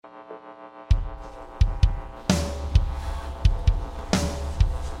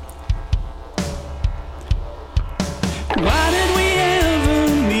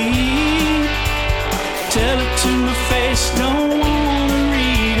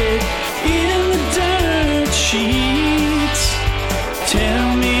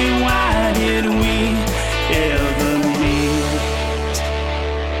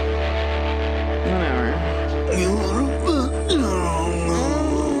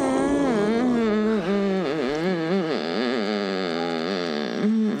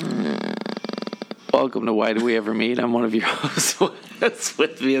Why Do We Ever Meet? I'm one of your hosts. What's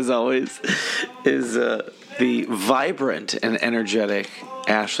with me, as always, is the vibrant and energetic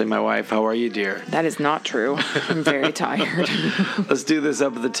Ashley, my wife. How are you, dear? That is not true. I'm very tired. Let's do this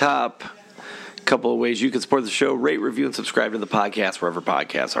up at the top. A couple of ways you can support the show: rate, review, and subscribe to the podcast wherever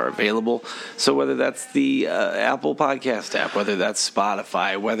podcasts are available. So whether that's the Apple Podcast app, whether that's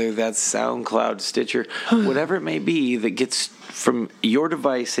Spotify, whether that's SoundCloud, Stitcher, whatever it may be that gets from your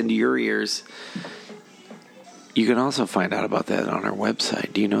device into your ears. You can also find out about that on our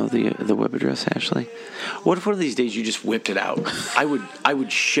website. Do you know the web address, Ashley? What if one of these days you just whipped it out? I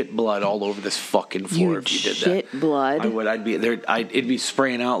would shit blood all over this fucking floor if you did that. Shit blood? I would. I'd be there. It'd be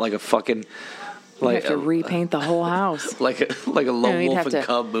spraying out like a fucking. You have to repaint the whole house. Like a Lone Wolf and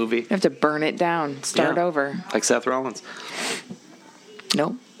Cub movie. You have to burn it down. Start over. Like Seth Rollins.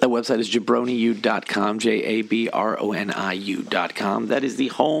 Nope. That website is jabroniu.com, jabroniu.com. That is the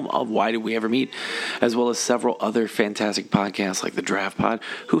home of Why Did We Ever Meet, as well as several other fantastic podcasts like the Draft Pod,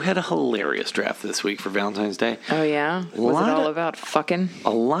 who had a hilarious draft this week for Valentine's Day. Oh, yeah? Was it all about fucking?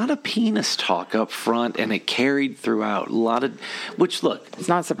 A lot of penis talk up front, and it carried throughout. Which, look. It's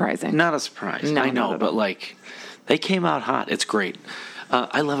not surprising. Not a surprise. No, I know, but they came out hot. It's great.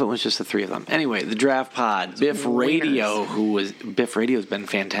 I love it when it's just the three of them. Anyway, the Draft Pod, Biff Radio, Biff Radio's been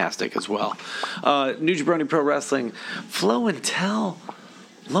fantastic as well. New Jabroni Pro Wrestling, Flow and Tell,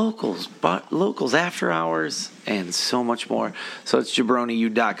 Locals After Hours, and so much more. So it's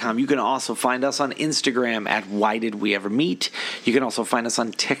jabroniu.com. You can also find us on Instagram at Why Did We Ever Meet. You can also find us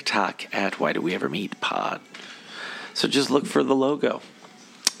on TikTok at Why Did We Ever Meet Pod. So just look for the logo.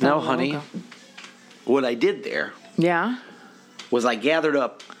 Now, honey, what I did there. Yeah. Was I gathered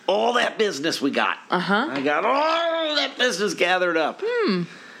up all that business we got. Uh-huh. I got all that business gathered up. And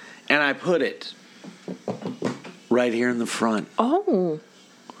I put it right here in the front. Oh.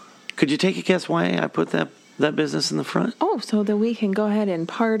 Could you take a guess why I put that business in the front? Oh, so that we can go ahead and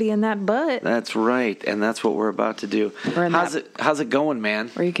party in that butt. That's right, and that's what we're about to do. How's it going,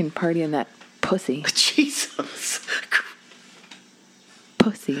 man? Or you can party in that pussy. Jesus.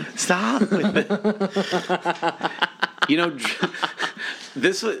 Pussy. Stop with it. You know,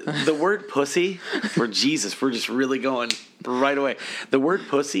 the word pussy, or Jesus, we're just really going right away. The word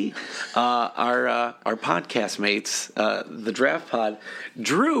pussy, our podcast mates, the Draft Pod,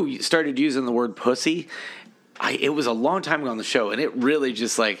 Drew started using the word pussy. It was a long time ago on the show, and it really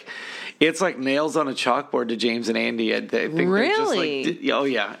just it's like nails on a chalkboard to James and Andy. I think really? They're just oh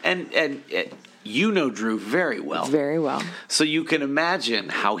yeah, and you know Drew very well. Very well. So you can imagine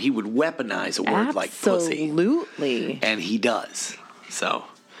how he would weaponize a word like pussy. Absolutely. And he does. So.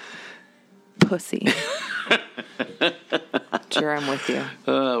 Pussy. Sure, I'm with you.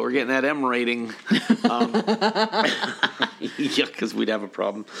 We're getting that M rating. Yeah, because we'd have a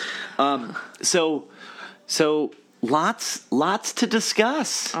problem. So lots to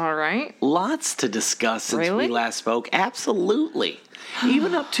discuss. All right. Lots to discuss since we last spoke. Absolutely.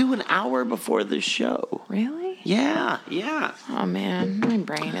 Even up to an hour before the show. Really? Yeah. Oh, man. My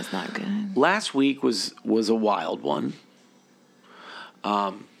brain is not good. Last week was a wild one.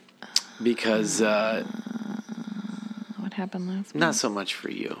 Because... what happened last week? Not so much for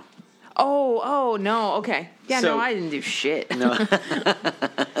you. Oh, no. Okay. Yeah, no, I didn't do shit. No.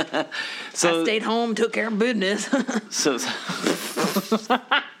 So I stayed home, took care of business. So...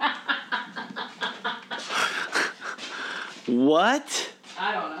 What?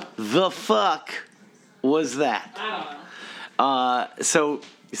 I don't know. The fuck was that? I don't know. So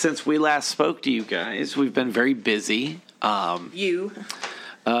since we last spoke to you guys, we've been very busy. So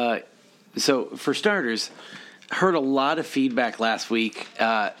for starters, heard a lot of feedback last week.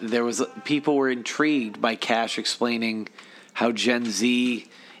 People were intrigued by Cash explaining how Gen Z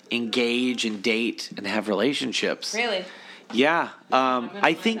engage and date and have relationships. Really? Yeah.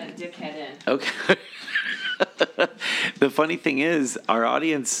 I think. That dickhead in. Okay. The funny thing is, our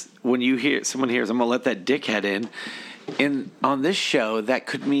audience, when someone hears, I'm going to let that dickhead in, on this show, that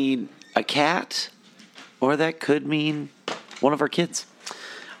could mean a cat, or that could mean one of our kids.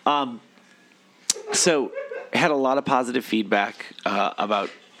 So, had a lot of positive feedback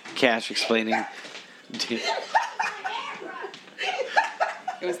about Cash explaining. It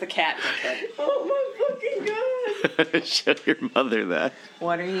was the cat dickhead. Oh my fucking God. Show your mother that.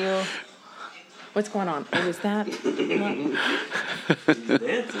 What are you... What's going on? What was that?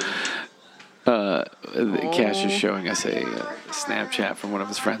 Cash is showing us a Snapchat from one of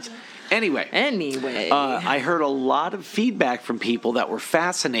his friends. Anyway, I heard a lot of feedback from people that were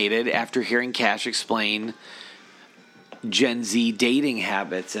fascinated after hearing Cash explain Gen Z dating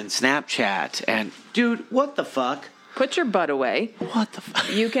habits and Snapchat. And, dude, what the fuck? Put your butt away. What the fuck?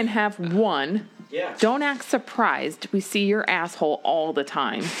 You can have one Yeah. Don't act surprised. We see your asshole all the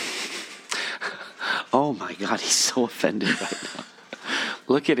time. Oh my God, he's so offended right now.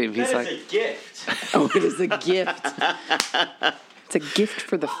 Look at him. He's That like, is a gift. Oh, it is a gift. It's a gift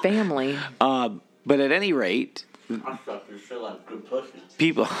for the family. but at any rate, I thought you still have good pussy.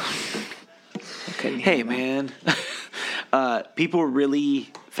 people. Okay. Hey, man. People are really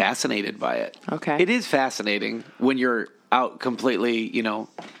fascinated by it. Okay. It is fascinating when you're out completely,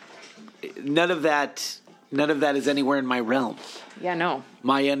 none of that is anywhere in my realm. Yeah, no.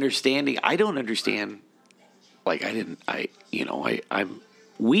 My understanding, I don't understand. Like,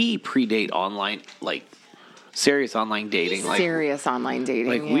 we predate online, like, serious online dating. Like, Serious online dating.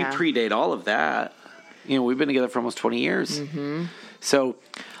 Like, we predate all of that. We've been together for almost 20 years. Mm-hmm. So,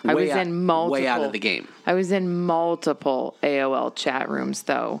 I was in multiple. Way out of the game. I was in multiple AOL chat rooms,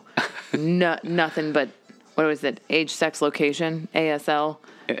 though. Nothing but, what was it? Age, sex, location, ASL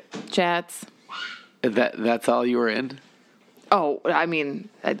chats. That's all you were in? Oh, I mean,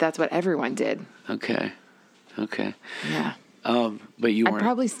 that's what everyone did. Okay. Yeah. But you I'd weren't.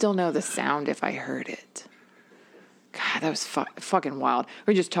 probably still know the sound if I heard it. God, that was fucking wild.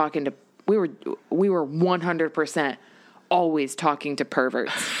 We were 100% always talking to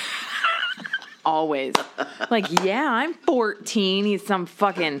perverts. Always. Like, yeah, I'm 14. He's some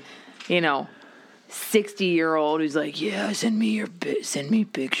fucking, 60-year-old who's like, yeah, send me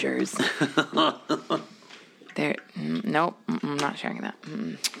pictures. There, nope, I'm not sharing that.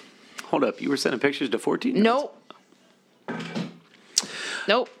 Hold up, you were sending pictures to 14? Nope.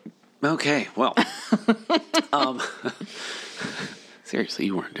 Okay, well. Seriously,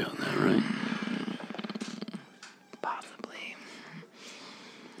 you weren't doing that, right? Possibly.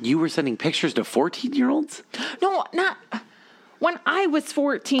 You were sending pictures to 14-year-olds? No, not when I was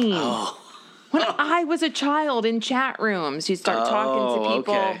 14. Oh. When I was a child in chat rooms, you start talking to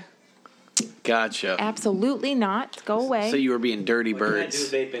people. Okay. Gotcha. Absolutely not. Go away. So you were being dirty What can I birds.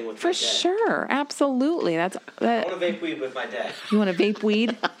 do vaping with For my dad? sure. Absolutely. I want to vape weed with my dad. You want to vape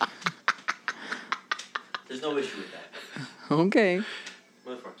weed? There's no issue with that. Okay.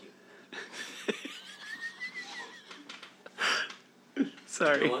 Motherfucker.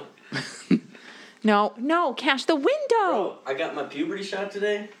 Sorry. You know what? No, Cash, the window. Bro, I got my puberty shot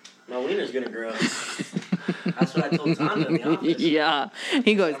today. My wiener's gonna grow. That's what I told Tanda in the office. Yeah.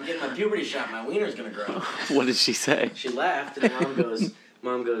 He goes, I'm getting my puberty shot. My wiener's gonna grow. What did she say? She laughed, and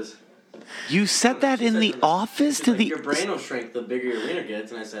Mom goes, You said that She in said the office she's to like, the... your brain will shrink the bigger your wiener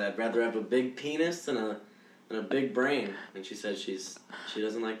gets. And I said, I'd rather have a big penis than a big brain. And she said she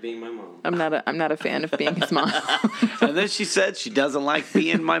doesn't like being my mom. I'm not a fan of being his mom. And then she said she doesn't like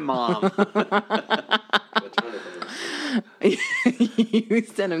being my mom. But Tanda doesn't. You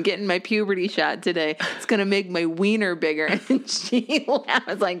said I'm getting my puberty shot today. It's gonna make my wiener bigger. And she laughed.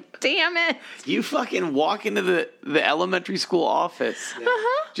 I was like, damn it. You fucking walk into the elementary school office.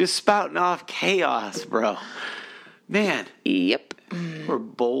 Just spouting off chaos, bro. Man. Yep. We're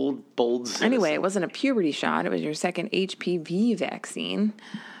bold citizens. Anyway, it wasn't a puberty shot. It was your second HPV vaccine.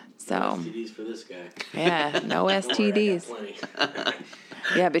 So, STDs for this guy. yeah, no Don't worry, I got STDs. plenty.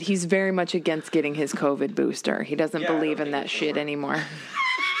 Yeah, but he's very much against getting his COVID booster. He doesn't Yeah, I believe don't in think that it's shit gonna anymore.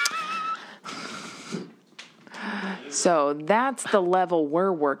 So that's the level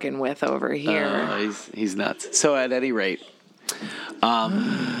we're working with over here. He's nuts. So at any rate,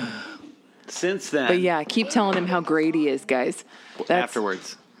 since then... But yeah, keep telling him how great he is, guys.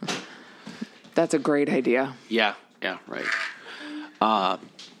 Afterwards. That's a great idea. Yeah, right. Can I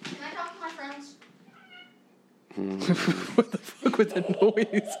talk to my friends? What the fuck was that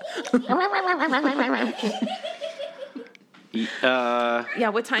noise? Yeah,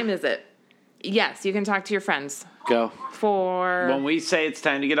 what time is it? Yes, you can talk to your friends. Go. When Go we say it's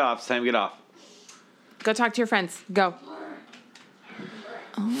time to get off, it's time to get off. talk to your friends. Go.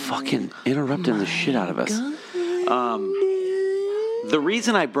 Fucking interrupting the shit out of us. The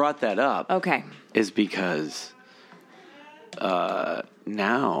reason I brought that up Okay. is because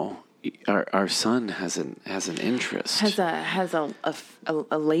now our son has an interest. Has a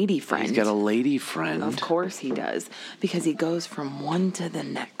lady friend. He's got a lady friend. Of course he does, because he goes from one to the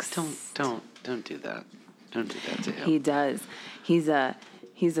next. Don't do that. Don't do that to him. He does. He's a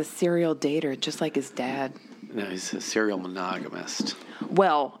serial dater, just like his dad. No, he's a serial monogamist.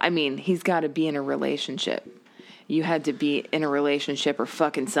 Well, I mean, he's got to be in a relationship. You had to be in a relationship or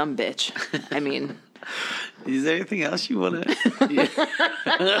fucking some bitch. I mean, Is there anything else you want to?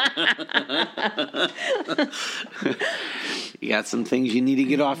 You got some things you need to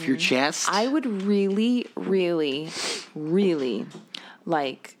get off your chest? I would really, really, really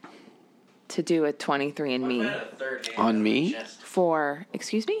like to do a 23andMe What if I had a third hand On my me? chest? for,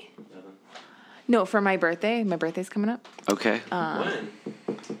 excuse me? No, for my birthday. My birthday's coming up. Okay. When?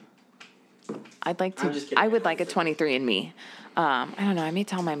 I'd like I'm to. just kidding. I would like a 23andMe. I don't know. I may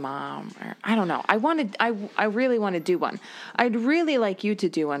tell my mom, or I don't know. I really want to do one. I'd really like you to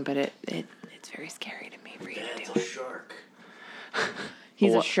do one, but it's very scary to me for you to Dad's do a it. shark.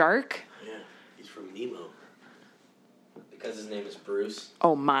 He's a What? shark. Yeah, he's from Nemo. Because his name is Bruce.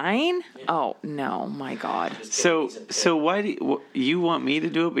 Oh, mine? Yeah. Oh no, my God. Just kidding, So he's a pig. so why do you want me to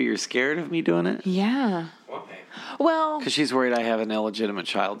do it, but you're scared of me doing it? Yeah. Why? Well, Because she's worried I have an illegitimate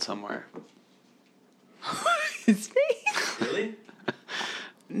child somewhere. it's me. Really?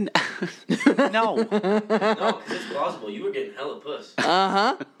 No. No, because it's plausible. You were getting hella puss. Uh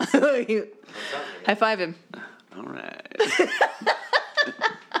huh. I'm telling you. High five him. All right.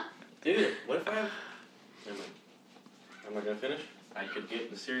 Dude, what if I have... Never mind. I'm not going to finish. I could get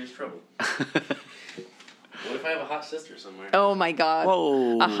in serious trouble. What if I have a hot sister somewhere? Oh my God.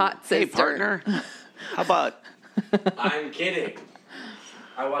 Whoa. A hot Hey, sister. partner. How about... I'm kidding.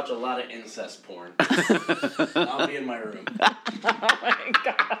 I watch a lot of incest porn. I'll be in my room. Oh my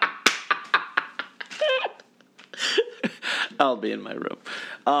God. I'll be in my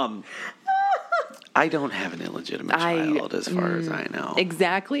room. I don't have an illegitimate child, as far as I know.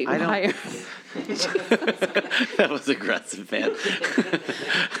 Exactly. I don't- Why- That was aggressive, man.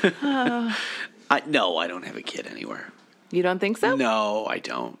 No, I don't have a kid anywhere. You don't think so? No, I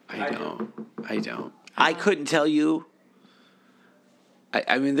don't. I don't. I couldn't tell you.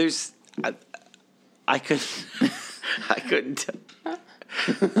 I mean, there's. I couldn't. I couldn't.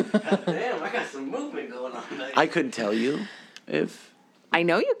 Damn, I got some movement going on. I couldn't tell you if I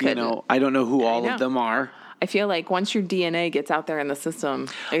know you could. I don't know who all know. of them are. I feel like once your DNA gets out there in the system,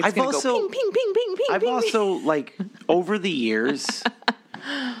 it's I've going to also- go ping, ping, ping, ping, ping. I've ping, also like over the years,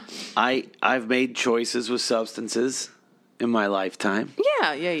 I've made choices with substances in my lifetime.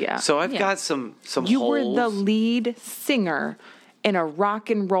 Yeah. So I've Yeah. got some You holes were the lead singer in a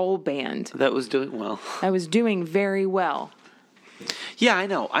rock and roll band that was doing well. that was doing very well. Yeah, I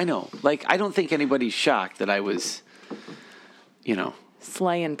know. Like, I don't think anybody's shocked that I was,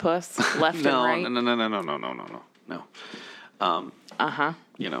 Slaying puss left and no, right. no.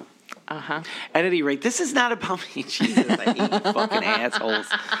 Uh-huh. At any rate, this is not about me. Jesus, I hate fucking assholes.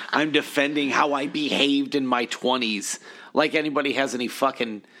 I'm defending how I behaved in my 20s. Like anybody has any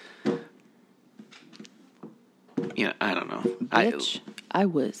fucking... I don't know. Bitch, I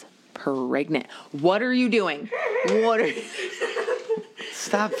was pregnant. What are you doing?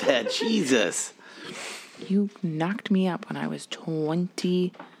 Stop that. Jesus. You knocked me up when I was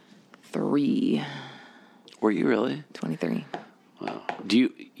 23. Were you really? 23. Wow.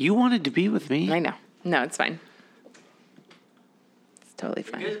 You wanted to be with me? I know. No, it's fine. It's totally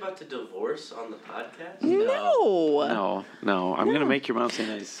You fine. guys about to divorce on the podcast? No. No. I'm going to make your mouth say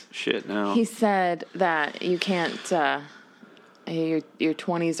nice shit now. He said that you can't, your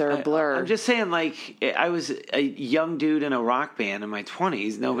 20s are a blur. I'm just saying, like, I was a young dude in a rock band in my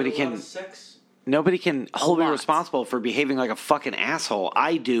 20s. Nobody A lot can... of sex? Nobody can hold me lot. responsible for behaving like a fucking asshole.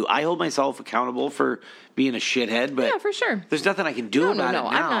 I do. I hold myself accountable for being a shithead, but Yeah, for sure. there's nothing I can do No, about it now.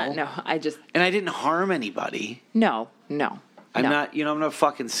 I'm not. No, I just, And I didn't harm anybody. no. I'm no. not, I'm not a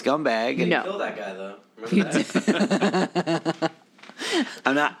fucking scumbag. And No. Kill that guy, though. Remember that?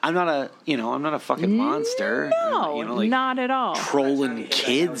 I'm not a fucking monster. No, Like not at all. trolling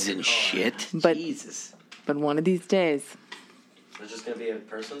kids and shit. But- Jesus. But one of these days, There's just going to be a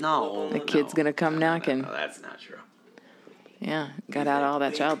person? No. the kid's going to come knocking. No, that's not true. Yeah, got out all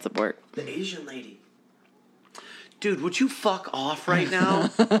that child support. The Asian lady. Dude, would you fuck off right now?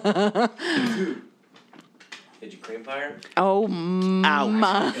 Did you cream fire? Oh, Out.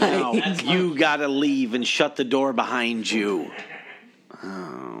 my. No, you gotta leave and shut the door behind you.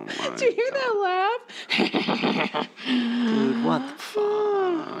 Oh my Did you hear that laugh? dude, what the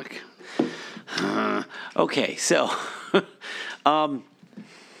fuck? Okay, so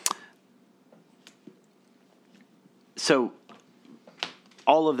so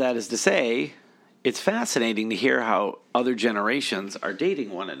all of that is to say, it's fascinating to hear how other generations are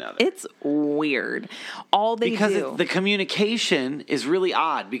dating one another. It's weird. All they Because do. the communication is really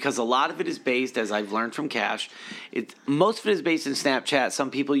odd because a lot of it is based, as I've learned from Cash, most of it is based in Snapchat.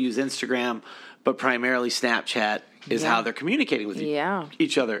 Some people use Instagram, but primarily Snapchat is how they're communicating with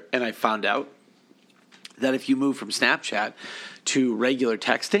each other. And I found out that if you move from Snapchat to regular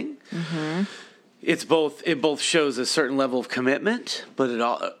texting, it both shows a certain level of commitment, but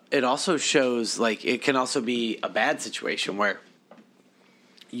it also shows like it can also be a bad situation where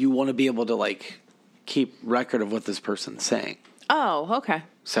you want to be able to like keep record of what this person's saying. Oh, okay.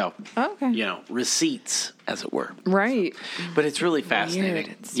 So, Okay. Receipts, as it were. Right. But it's really fascinating. Weird.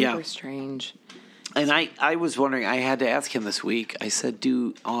 It's super strange. And I was wondering, I had to ask him this week. I said,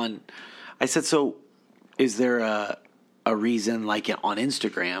 so is there a reason like on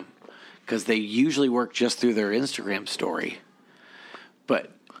Instagram? Because they usually work just through their Instagram story,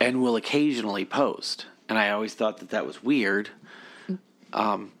 and will occasionally post. And I always thought that was weird.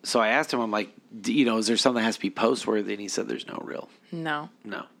 So I asked him, I'm like, is there something that has to be post-worthy? And he said there's no real. No.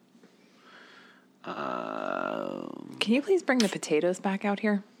 Can you please bring the potatoes back out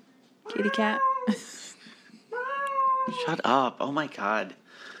here, kitty cat? Shut up. Oh, my God.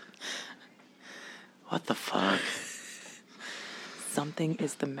 What the fuck? Something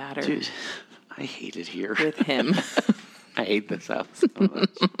is the matter. Dude, I hate it here. With him. I hate this house so much.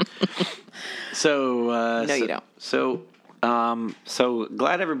 No, you don't. So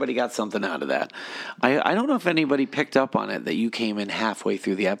glad everybody got something out of that. I don't know if anybody picked up on it that you came in halfway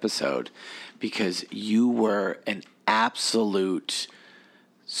through the episode because you were an absolute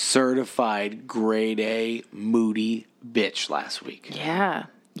certified grade A moody bitch last week. Yeah.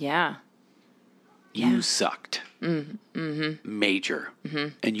 You sucked. Mm-hmm. Major.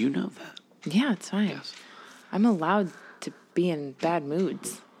 Mm-hmm. And you know that. Yeah, it's fine. Yes. I'm allowed to be in bad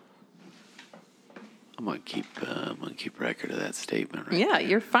moods. I'm gonna keep record of that statement. Right Yeah, there.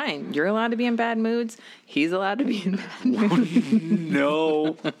 you're fine. You're allowed to be in bad moods. He's allowed to be in bad moods.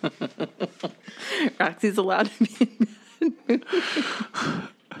 No. Roxy's allowed to be in bad moods.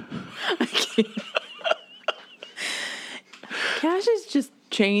 I can't. Cash is just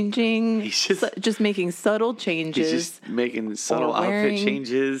changing. He's just making subtle changes. He's just making subtle wearing- outfit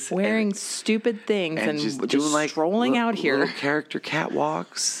changes. Wearing stupid things and just just doing strolling out here. little character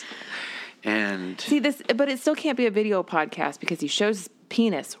catwalks. And See this, but it still can't be a video podcast because he shows his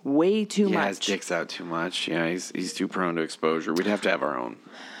penis way too yeah, much. his dick's out too much. Yeah, he's too prone to exposure. We'd have to have our own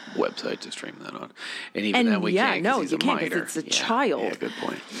website to stream that on. And even then we can't. No, he's you a can't minor. because it's a child. Yeah, good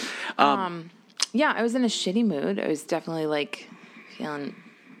point. Yeah, I was in a shitty mood. I was definitely like feeling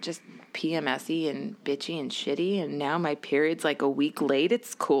just PMSy and bitchy and shitty. And now my period's like a week late.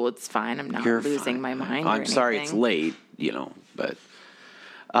 It's cool. It's fine. I'm not You're losing fine. my mind. I'm or sorry it's anything. late, but.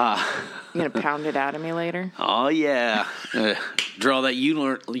 You gonna pound it out of me later? Oh, yeah. Draw that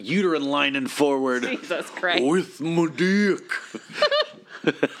uterine lining forward. Jesus Christ. With my dick.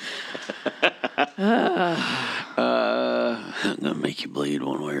 I'm going to make you bleed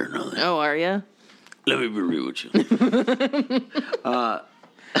one way or another. Oh, are you? Let me be real with you.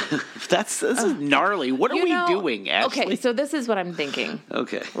 This is gnarly. What are we doing, Ashley? Okay, so this is what I'm thinking.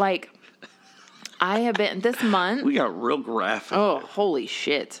 Okay. Like, I have been this month. We got real graphic. Oh, holy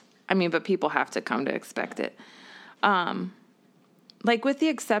shit. I mean, but people have to come to expect it. Like, with the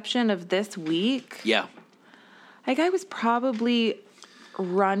exception of this week, Yeah. like, I was probably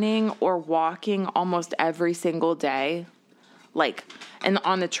running or walking almost every single day. Like, and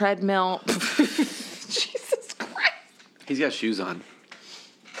on the treadmill. Jesus Christ. He's got shoes on.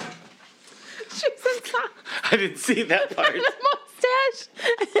 Jesus Christ. I didn't see that part. And a mustache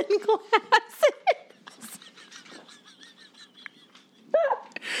and glasses.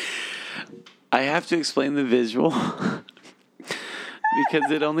 I have to explain the visual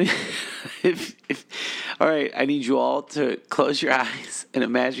because it only if all right, I need you all to close your eyes and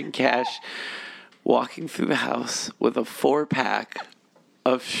imagine Cash walking through the house with a 4-pack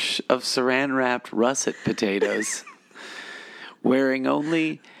of saran wrapped russet potatoes, wearing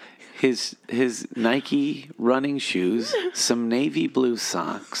only his Nike running shoes, some navy blue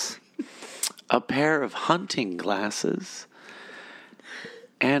socks, a pair of hunting glasses,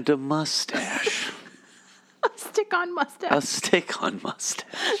 and a mustache. A stick-on mustache. A stick-on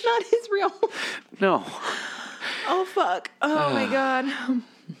mustache. Not his real. No. Oh, fuck. Oh, my God.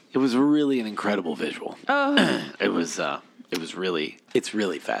 It was really an incredible visual. Oh. It's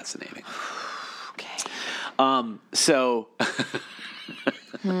really fascinating. Okay. So.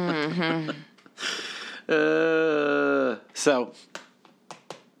 So.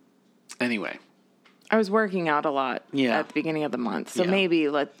 Anyway. I was working out a lot at the beginning of the month, so maybe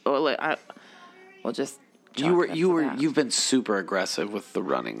we'll just. You've been super aggressive with the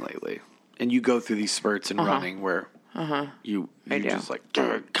running lately, and you go through these spurts in running where you're just like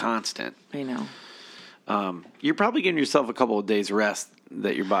constant. I know. You're probably giving yourself a couple of days rest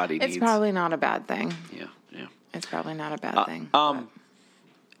that your body needs. It's probably not a bad thing. Yeah. It's probably not a bad thing. But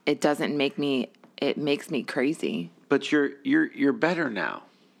it doesn't make me. It makes me crazy. But you're better now.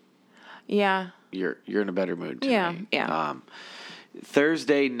 Yeah. You're in a better mood today. Yeah.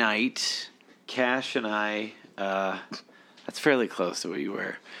 Thursday night, Cash and I, that's fairly close to what you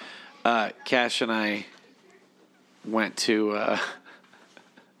were. Cash and I went to,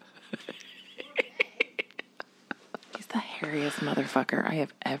 He's the hairiest motherfucker I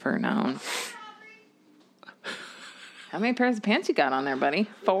have ever known. How many pairs of pants you got on there, buddy?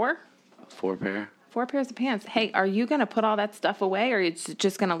 4? 4 pair. 4 pairs of pants. Hey, are you going to put all that stuff away, or are you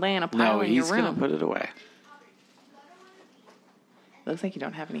just going to lay in a pile No, in your he's room? going to put it away. Looks like you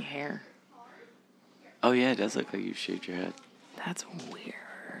don't have any hair. Oh, yeah, it does look like you shaved your head. That's weird.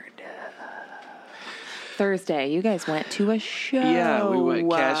 Thursday, you guys went to a show. Yeah, we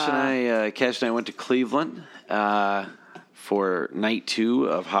went. Cash and I went to Cleveland for night 2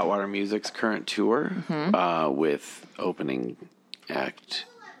 of Hot Water Music's current tour with opening act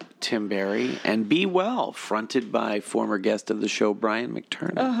Tim Barry and Be Well, fronted by former guest of the show Brian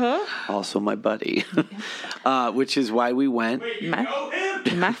McTurnan, also my buddy, which is why we went. Wait, you know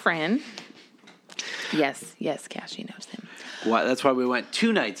him? My friend. Yes, Cashy knows him. That's why we went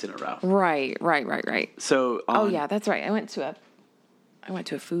 2 nights in a row. Right. So, Oh yeah, that's right. I went to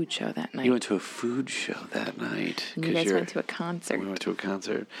a food show that night. You went to a food show that night. And you guys went to a concert. We went to a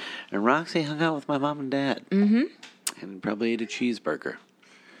concert. And Roxy hung out with my mom and dad. Mm-hmm. And probably ate a cheeseburger.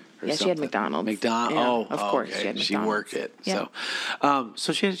 Yeah, she had McDonald's. Yeah, of course, okay. she had McDonald's. She worked it. Yeah.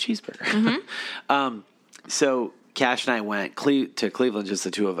 So she had a cheeseburger. So Cash and I went to Cleveland, just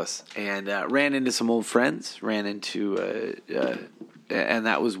the 2 of us, and ran into some old friends. And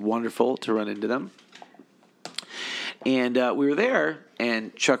that was wonderful to run into them. And we were there,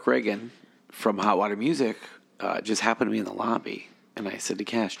 and Chuck Reagan from Hot Water Music just happened to be in the lobby. And I said to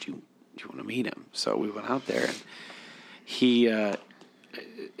Cash, do you want to meet him? So we went out there, and he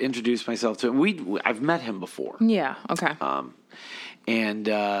introduced myself to him. I've met him before. Yeah. Okay.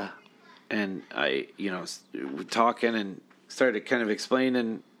 And I, we're talking and started kind of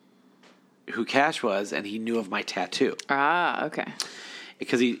explaining who Cash was, and he knew of my tattoo. Okay.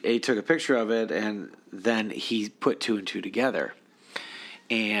 Because he took a picture of it, and then he put 2 and 2 together,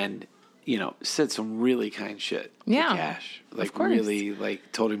 and said some really kind shit to Cash. of course. Really,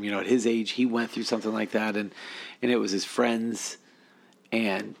 told him, at his age he went through something like that, and it was his friends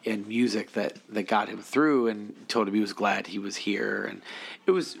and music that got him through, and told him he was glad he was here, and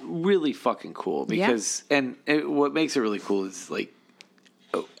it was really fucking cool because what makes it really cool is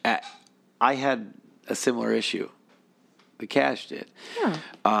I had a similar issue the Cash did,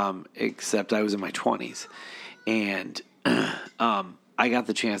 except I was in my 20s, and I got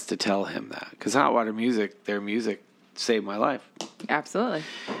the chance to tell him that because Hot Water Music, their music saved my life. Absolutely.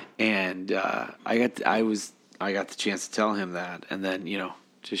 And I got the chance to tell him that, and then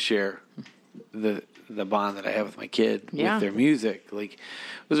to share the bond that I have with my kid with their music. It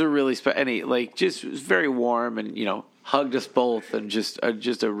was a really just was very warm, and hugged us both, and just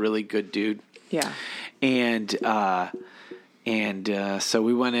a really good dude. Yeah. And so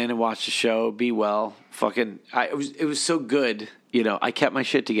we went in and watched the show. Be Well, it was so good. I kept my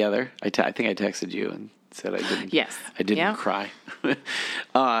shit together. I think I texted you and said I didn't. Yes. I didn't cry.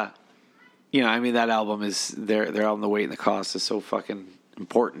 That album is their album. The Weight and the Cost is so fucking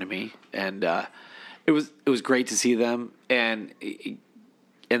important to me, and it was great to see them. And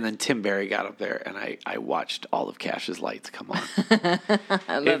then Tim Barry got up there, and I watched all of Cash's lights come on.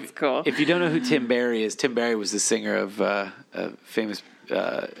 That's cool. If you don't know who Tim Barry is, Tim Barry was the singer of a famous,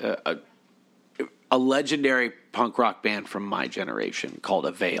 a legendary punk rock band from my generation called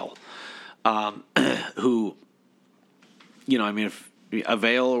Avail, who, if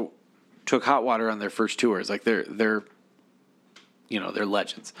Avail took Hot Water on their first tours, they're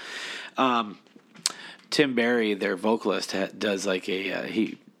legends. Tim Barry, their vocalist, does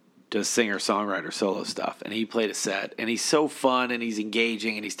he does singer-songwriter solo stuff, and he played a set, and he's so fun, and he's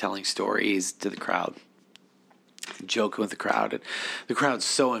engaging, and he's telling stories to the crowd, joking with the crowd, and the crowd's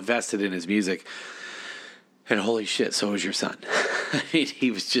so invested in his music, and holy shit, so was your son.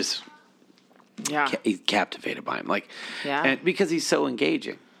 He was just he's captivated by him, and because he's so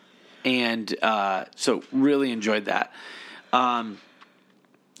engaging, and so really enjoyed that. And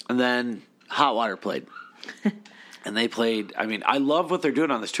then Hot Water played. And they played, I love what they're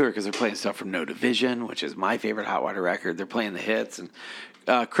doing on this tour because they're playing stuff from No Division, which is my favorite Hot Water record. They're playing the hits. And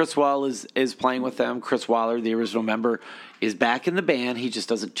Chris Wall is playing with them. Chris Waller, the original member, is back in the band. He just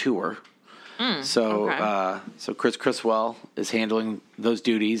doesn't tour. So Chris Wall is handling those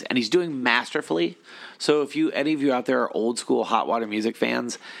duties, and he's doing masterfully. So if any of you out there are old school Hot Water Music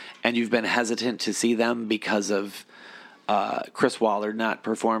fans and you've been hesitant to see them because of Chris Waller not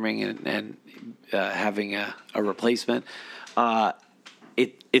performing and having a replacement,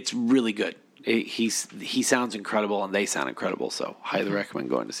 it's really good. He sounds incredible, and they sound incredible. So highly recommend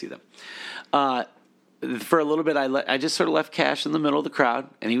going to see them. For a little bit, I just sort of left Cash in the middle of the crowd,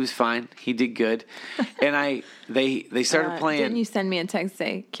 and he was fine. He did good, and they started playing. Didn't you send me a text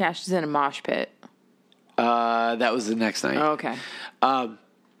say Cash is in a mosh pit? That was the next night. Oh, okay.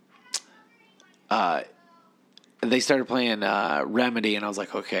 they started playing Remedy, and I was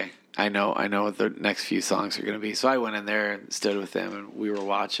like, okay, I know what the next few songs are going to be. So I went in there and stood with them, and we were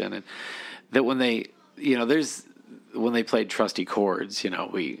watching. And that when they, when they played Trusty Chords,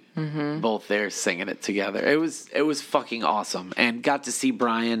 we both there singing it together. It was fucking awesome, and got to see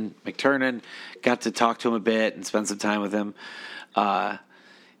Brian McTernan, got to talk to him a bit and spend some time with him.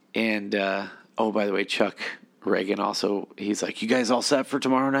 And by the way, Chuck Reagan also, he's like, you guys all set for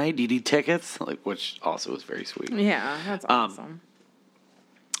tomorrow night? Do you need tickets? Which also was very sweet. Yeah, that's awesome.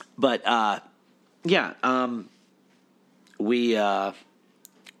 But we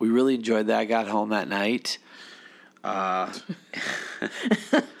really enjoyed that. I got home that night. Got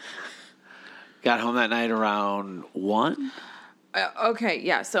home that night around 1. Okay,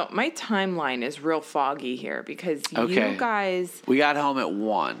 yeah. So my timeline is real foggy here because you guys. We got home at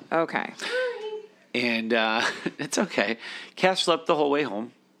 1. Okay. And it's okay. Cash slept the whole way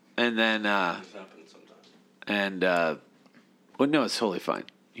home, and then This happens sometimes. no, it's totally fine.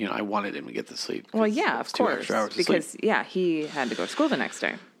 I wanted him to get to sleep. Well, yeah, of course, extra hours of because sleep. he had to go to school the next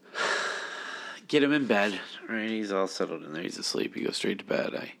day. Get him in bed. Right, he's all settled in there. He's asleep. He goes straight to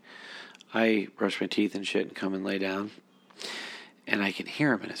bed. I brush my teeth and shit and come and lay down, and I can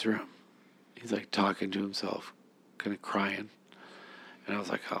hear him in his room. He's like talking to himself, kind of crying, and I was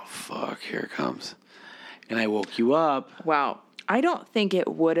like, "Oh fuck, here it comes." And I woke you up. Well, I don't think it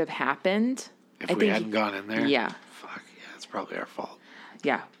would have happened If we hadn't gone in there. Yeah. Fuck yeah, it's probably our fault.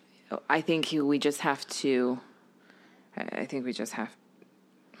 Yeah, I think we just have to. I think we just have.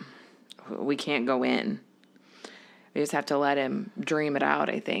 We can't go in. We just have to let him dream it out,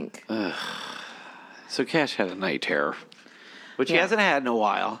 I think. So Cash had a night terror, which he hasn't had in a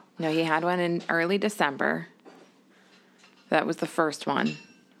while. No, he had one in early December. That was the first one.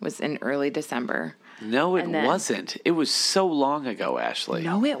 Was in early December. No, it And then- wasn't. It was so long ago, Ashley.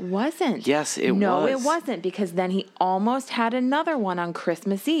 No, it wasn't. Yes, it No, was. it wasn't, because then he almost had another one on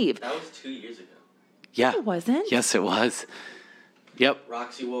Christmas Eve. That was 2 years ago. Yeah. It wasn't. Yes, it was. Yep.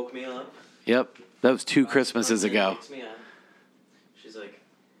 Roxy woke me up. Yep. That was 2 Christmases Roxy ago. wakes me up. She's like,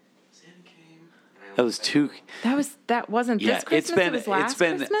 Santa came. And I That was 2. That wasn't this Christmas. It was last it's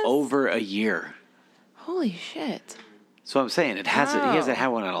been Christmas? over a year. Holy shit. So I'm saying he hasn't Oh. had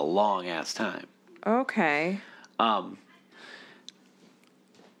one in a long ass time. Okay.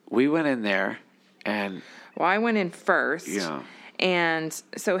 We went in there and Well, I went in first. Yeah. And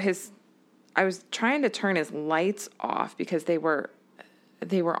so I was trying to turn his lights off because they were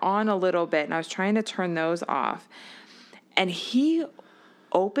on a little bit, and I was trying to turn those off. And he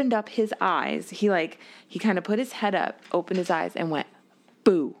opened up his eyes. He kind of put his head up, opened his eyes, and went,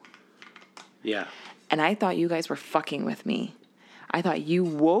 boo. yeah. And I thought you guys were fucking with me. I thought you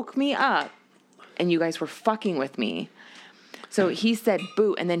woke me up and you guys were fucking with me. So he said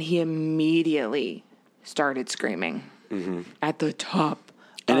boo, and then he immediately started screaming at the top.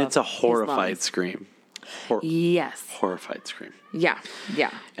 And of it's a his horrified lungs. scream. Yes. Horrified scream. Yeah.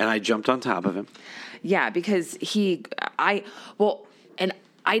 Yeah. And I jumped on top of him. Yeah, because I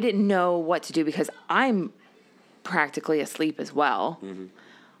didn't know what to do because I'm practically asleep as well.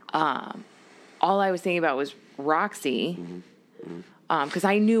 All I was thinking about was Roxy, because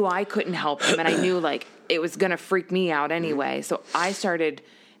I knew I couldn't help him, and I knew it was gonna freak me out anyway. So I started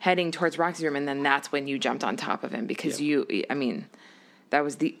heading towards Roxy's room, and then that's when you jumped on top of him because that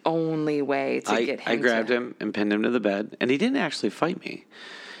was the only way to get him. I grabbed him and pinned him to the bed, and he didn't actually fight me.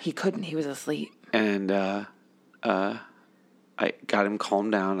 He couldn't. He was asleep. And I got him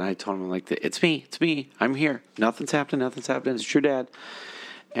calmed down. I told him, it's me. I'm here. Nothing's happening. It's your dad.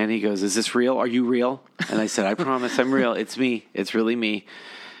 And he goes, is this real? Are you real? And I said, I promise I'm real. It's me. It's really me.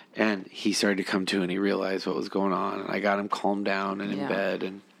 And he started to come to, and he realized what was going on. And I got him calmed down and in bed.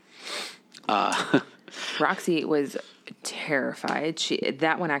 And Roxy was terrified.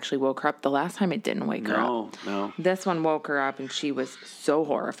 That one actually woke her up. The last time it didn't wake her up. No. This one woke her up, and she was so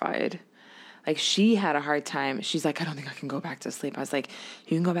horrified. She had a hard time. She's like, I don't think I can go back to sleep. I was like,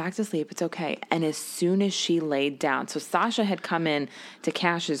 you can go back to sleep. It's okay. And as soon as she laid down, so Sasha had come in to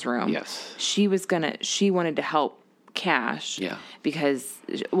Cash's room. Yes. She wanted to help Cash. Yeah. Because,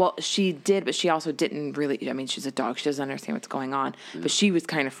 she did, but she also didn't really, she's a dog. She doesn't understand what's going on. But she was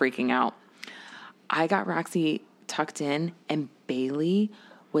kind of freaking out. I got Roxy tucked in, and Bailey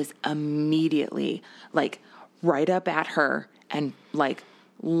was immediately, right up at her and,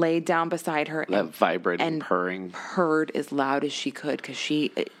 laid down beside her that and vibrating, and purring. purred as loud as she could because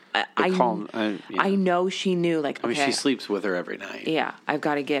I know she knew she sleeps with her every night. Yeah, I've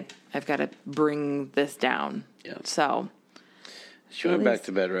got to bring this down. Yeah. So She went back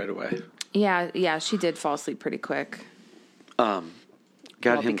to bed right away. yeah, she did fall asleep pretty quick. Got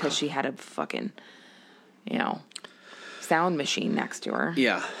him because she had a fucking, sound machine next to her.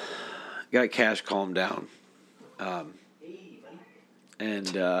 Yeah. Got Cash calmed down. And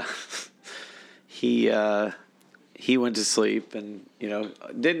he went to sleep and,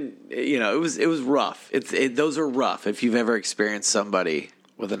 it was rough. Those are rough. If you've ever experienced somebody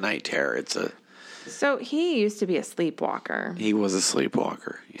with a night terror, So he used to be a sleepwalker. he was a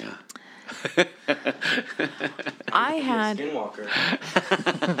sleepwalker. Yeah. I had, Skinwalker.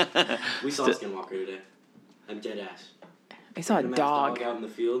 We saw a Skinwalker today. I'm dead ass. I saw a dog. Out in the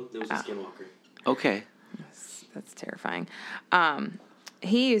field. There was a Skinwalker. Okay. That's terrifying.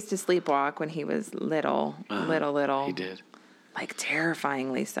 He used to sleepwalk when he was little. He did. Like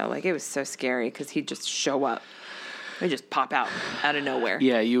terrifyingly so. Like it was so scary because he'd just show up. He'd just pop out of nowhere.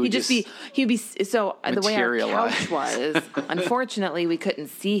 Yeah, you would he'd be so the way our materialize. couch was. Unfortunately, we couldn't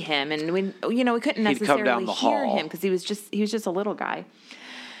see him, and we couldn't He'd come down necessarily the hear hall. him because he was just a little guy,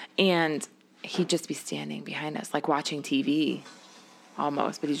 and he'd just be standing behind us, like watching TV,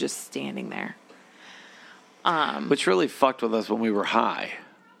 almost. But he's just standing there. Which really fucked with us when we were high.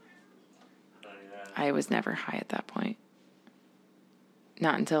 I was never high at that point.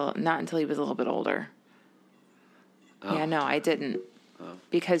 Not until he was a little bit older. Oh. Yeah, no, I didn't.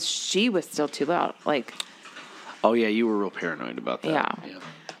 Because she was still too loud. Like, Oh, yeah, you were real paranoid about that. Yeah.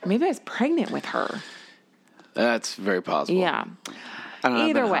 Maybe I was pregnant with her. That's very possible. Yeah. I don't know,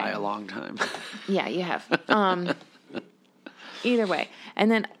 Either I've been way. high a long time. Yeah, you have. Either way.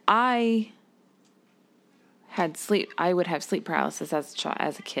 And then I would have sleep paralysis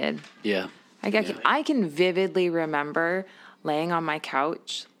as a kid. Yeah. I can vividly remember laying on my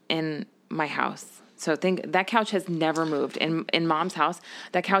couch in my house. So that couch has never moved. In Mom's house,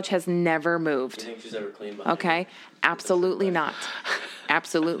 that couch has never Do moved. you think she's ever cleaned behind Okay? Absolutely not.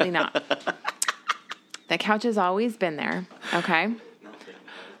 Absolutely not. That couch has always been there. Okay? you?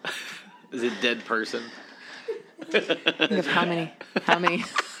 Is it dead person? Think of how many,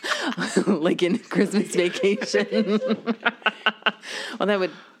 like in Christmas Vacation. Well,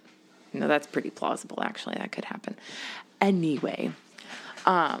 that's pretty plausible, actually. That could happen. Anyway,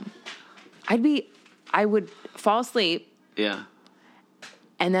 I would fall asleep Yeah.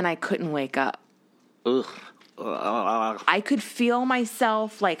 and then I couldn't wake up. Ugh. I could feel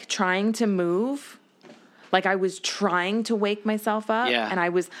myself like trying to move. Like I was trying to wake myself up. Yeah. And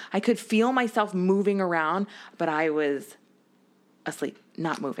I could feel myself moving around, but I was asleep,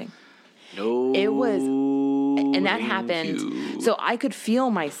 not moving. No. It was, and that thank happened. you. So I could feel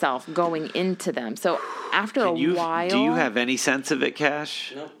myself going into them. So after a while, Do you have any sense of it,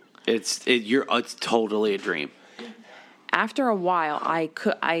 Cash? No. It's totally a dream. after a while, I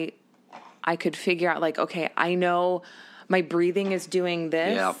could figure out like, okay, I know my breathing is doing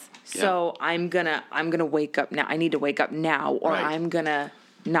this. Yep. So I'm gonna wake up now. I need to wake up now, or Right. I'm gonna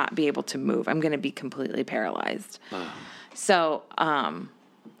not be able to move. I'm gonna be completely paralyzed. So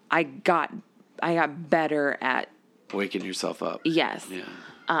I got better at Waking yourself up. yes. Yeah.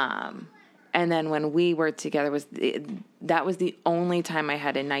 And then when we were together, that was the only time I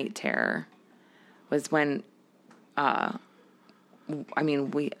had a night terror. Was when,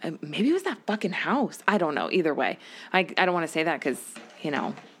 maybe it was that fucking house. I don't know. Either way, I don't want to say that because I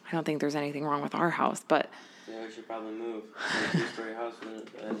don't think there's anything wrong with our house, but Yeah, we should probably move. A 2-story house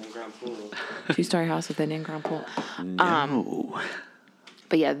with an in-ground pool. 2-story house with an in-ground pool. No.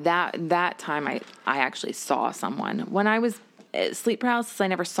 But yeah, that time I actually saw someone. When I was sleep paralysis, I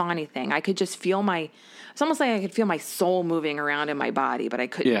never saw anything. I could just feel it's almost like I could feel my soul moving around in my body, but I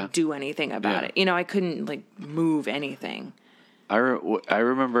couldn't do anything about it. I couldn't like move anything. I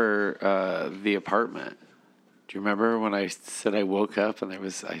remember the apartment. Do you remember when I said I woke up and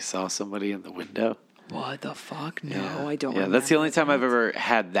I saw somebody in the window? What the fuck? No, I don't. Yeah, that's the only time I've ever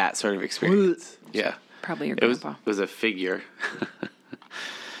had that sort of experience. Yeah. Probably your It was grandpa. a figure.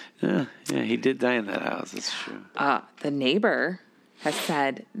 yeah, he did die in that house. That's true. The neighbor has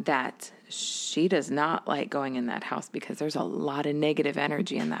said that she does not like going in that house because there's a lot of negative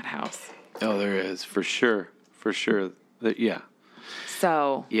energy in that house. Oh, there is for sure. Yeah.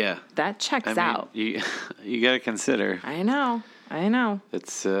 So Yeah. that checks out. You got to consider I know.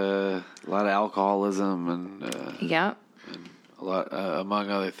 it's a lot of alcoholism and Yep. a lot among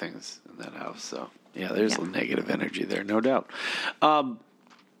other things in that house. So yeah, there's a negative energy there, no doubt.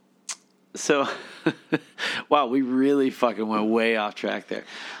 So, wow, we really fucking went way off track there.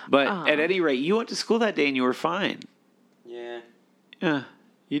 But at any rate, you went to school that day and you were fine. Yeah, Yeah,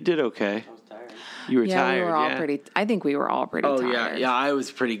 you did okay. I was tired. You were Yeah, tired. we were all yeah. pretty. I think we were all pretty Oh tired. yeah, I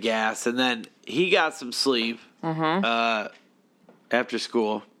was pretty gassed, and then he got some sleep after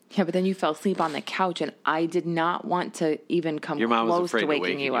school. Yeah, but then you fell asleep on the couch, and I did not want to even come Your mom was close afraid to of waking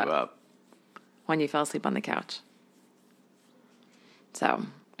waking you up when you fell asleep on the couch. So,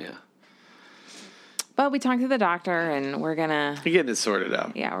 Yeah. but we talked to the doctor, and we're gonna. You're getting it sorted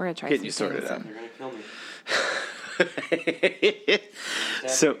out. Yeah, we're gonna try. Getting some you sorted things out. and- They're gonna kill me.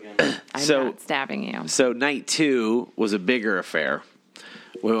 So, I'm not stabbing you. so night 2 was a bigger affair.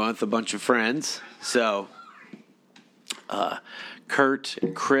 We went with a bunch of friends. So, Kurt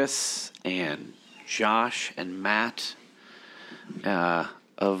and Chris and Josh and Matt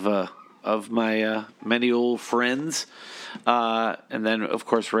of my many old friends, and then of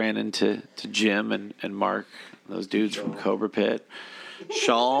course ran into Jim and Mark, those dudes from Cobra Pit.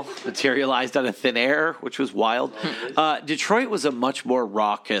 Shawl materialized out of thin air, which was wild. Detroit was a much more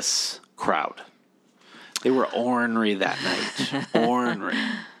raucous crowd. They were ornery that night. Ornery.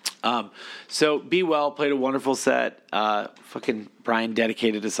 So Be Well played a wonderful set. Fucking Brian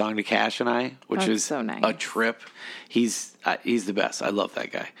dedicated a song to Cash and I, which That's was so nice. a trip. He's the best. I love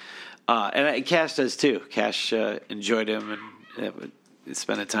that guy. And Cash does too. Cash enjoyed him and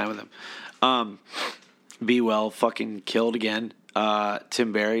spent time with him. Be Well fucking killed again.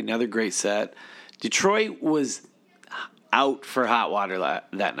 Tim Barry, another great set. Detroit was out for Hot Water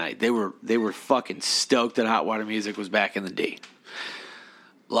that night. They were fucking stoked that Hot Water music was back in the day.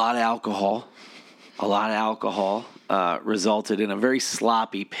 A lot of alcohol resulted in a very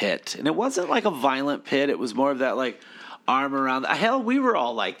sloppy pit, and it wasn't like a violent pit. It was more of that like arm around. Hell, we were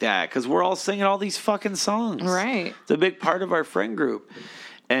all like that because we're all singing all these fucking songs. Right. It's a big part of our friend group,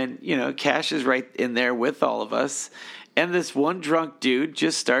 and Cash is right in there with all of us. And this one drunk dude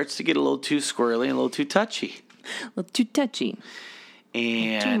just starts to get a little too squirrely and a little too touchy. A little too touchy.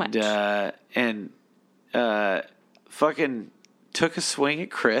 And Too much. Fucking took a swing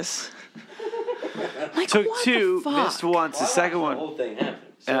at Chris. Like, Took what two, the fuck? missed once. The second The one. whole thing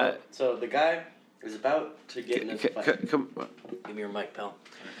happened. So the guy is about to get in a fight. Give me your mic, pal.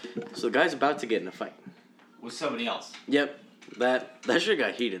 So the guy's about to get in a fight. With somebody else. Yep. That shit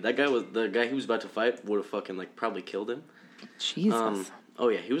got heated. That guy the guy he was about to fight would have fucking probably killed him. Jesus. Oh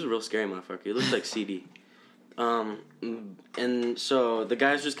yeah, he was a real scary motherfucker. He looked like CD. And so the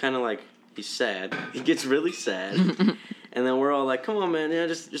guy's just kind of he's sad. He gets really sad. And then we're all like, "Come on, man, yeah,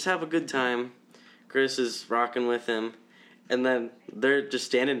 just have a good time." Chris is rocking with him, and then they're just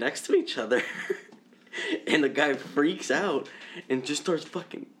standing next to each other. And the guy freaks out and just starts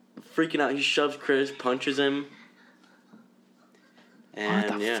fucking freaking out. He shoves Chris, punches him. And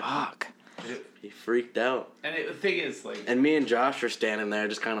what the fuck? he freaked out. And the thing is, And me and Josh are standing there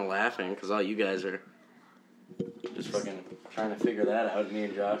just kind of laughing because all you guys are just fucking trying to figure that out. Me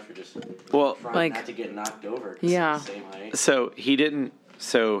and Josh are just trying not to get knocked over. 'Cause Yeah. it's the same height. So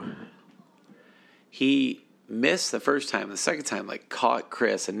he missed the first time. The second time, caught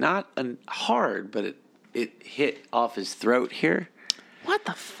Chris, and not hard, but it hit off his throat here. What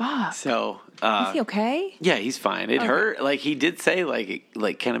the fuck? So Is he okay? yeah, he's fine. It hurt. He did say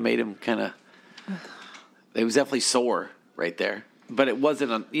it kind of made him kind of. It was definitely sore right there, but it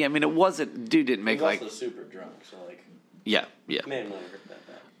wasn't. It wasn't. Dude didn't make He was also super drunk, so Yeah. may have not hurt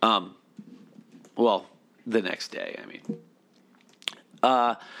that bad. Well, the next day,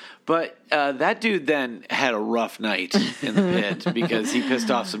 But that dude then had a rough night in the pit because he pissed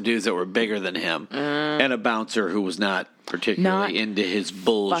off some dudes that were bigger than him and a bouncer who was not particularly Not into his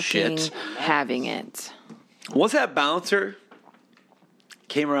bullshit. Fucking having it. Once that bouncer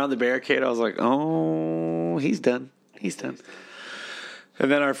came around the barricade, I was like, oh, he's done. He's done. And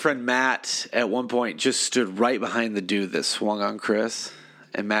then our friend Matt at one point just stood right behind the dude that swung on Chris.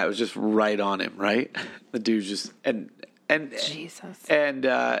 And Matt was just right on him, right? The dude just... And Jesus. And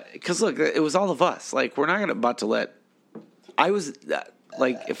because look, it was all of us. We're not about to let. I was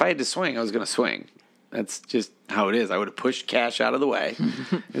if I had to swing, I was going to swing. That's just how it is. I would have pushed Cash out of the way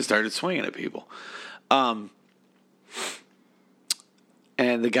and started swinging at people. And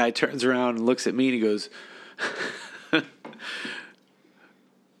the guy turns around and looks at me and he goes,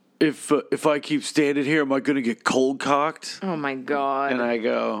 "If I keep standing here, am I going to get cold cocked?" Oh my God. And I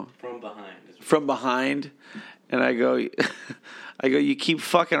go, From behind. And I go, you keep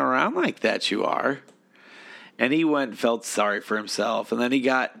fucking around like that, you are. And he went and felt sorry for himself. And then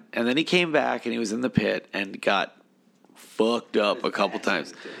he came back and he was in the pit and got fucked up a couple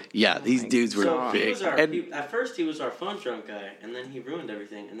times. Yeah, these dudes were So big. at first he was our fun drunk guy, and then he ruined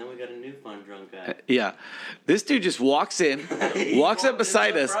everything, and then we got a new fun drunk guy. Yeah. This dude just walks in, walks up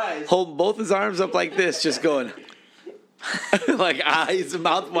beside us, holding both his arms up like this, just going... eyes,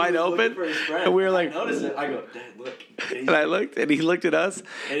 mouth wide open, and we were like, I noticed it. I go, Dad, look. And I looked, and he looked at us.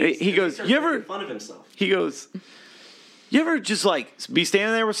 And he goes, starts "You ever?" making fun of himself. He goes, "You ever just be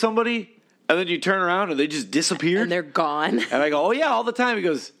standing there with somebody, and then you turn around and they just disappeared?" And they're gone. And I go, "Oh yeah, all the time." He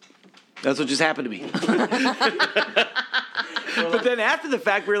goes, "That's what just happened to me." But then after the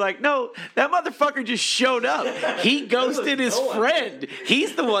fact, we were like, no, that motherfucker just showed up. He ghosted his friend.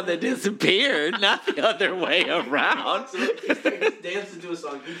 He's the one that disappeared, not the other way around. So he's dances to a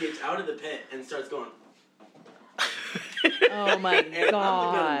song. He gets out of the pit and starts going. Oh my And I'm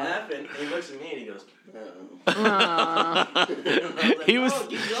god. laughing. And he looks at me and he goes. He was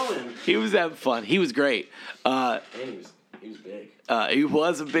keep going. he was having fun. He was great. And he was big. He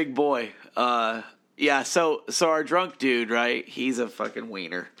was a big boy. Yeah. So our drunk dude, right? He's a fucking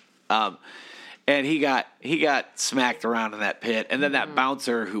wiener. And he got smacked around in that pit, and then that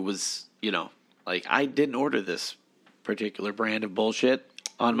bouncer who was, like, I didn't order this particular brand of bullshit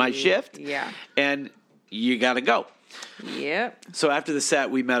on my shift. Yeah. And you got to go. Yep. So after the set,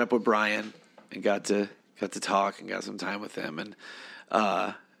 we met up with Brian and got to talk and got some time with him, and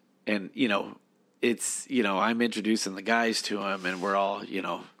it's I'm introducing the guys to him, and we're all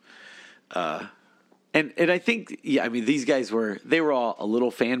and I think these guys were all a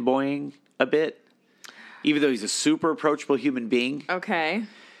little fanboying a bit, even though he's a super approachable human being. Okay.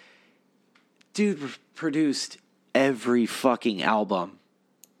 Dude produced every fucking album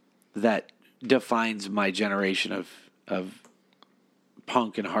that defines my generation of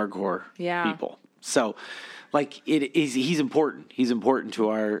punk and hardcore people. So, like, he's important. He's important to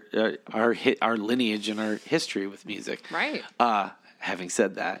our lineage and our history with music. Right. Having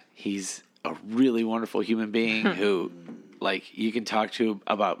said that, he's a really wonderful human being who, like, you can talk to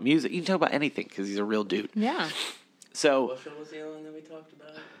about music. You can talk about anything because he's a real dude. Yeah. So What show was the other one that we talked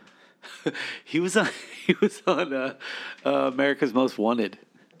about? he was on America's Most Wanted.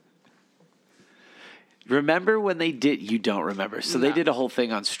 Remember when they did? You don't remember. So they did a whole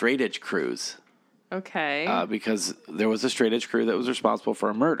thing on straight edge crews. Okay. Because there was a straight edge crew that was responsible for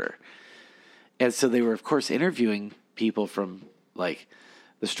a murder. And so they were, of course, interviewing people from, like,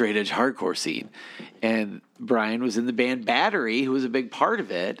 the straight edge hardcore scene. And Brian was in the band Battery, who was a big part of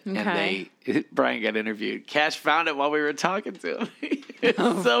it. Okay. And Brian got interviewed. Cash found it while we were talking to him. It's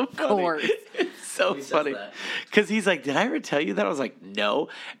so funny. course. It's so He says funny. that. Because he's like, did I ever tell you that? I was like, no.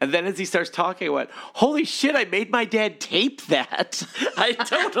 And then as he starts talking, I went, holy shit, I made my dad tape that. I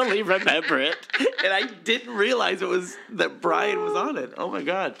totally remember it. And I didn't realize it was that Brian was on it. Oh, my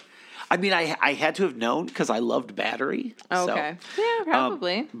God. I mean, I had to have known because I loved Battery. Okay. So, Yeah,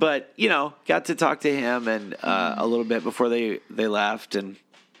 probably. but, got to talk to him and a little bit before they left. And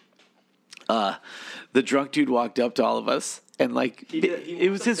the drunk dude walked up to all of us. And, like, He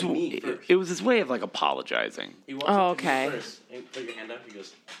it was walked up to me his first. it was his way of, like, apologizing. He walks Oh, up to me okay. first and put your hand up. He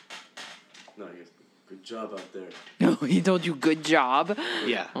goes, no, he goes, good job out there. No, he told you good job.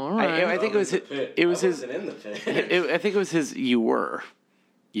 Yeah. All right. I think it was his, it was I his wasn't in the pit. I think it was his you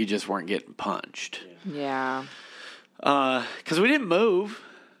just weren't getting punched. Yeah. Because we didn't move.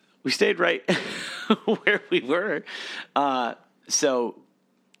 We stayed right where we were. So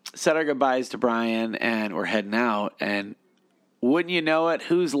said our goodbyes to Brian, and we're heading out. And wouldn't you know it,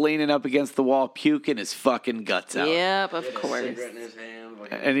 who's leaning up against the wall puking his fucking guts out? Yep, of He had a course. cigarette in his hand,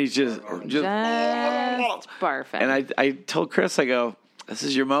 like And he's just Just barfing. and I told Chris, I go, this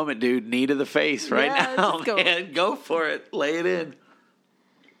is your moment, dude. Knee to the face right Yeah, now, just go. man. Go for it. Lay it in.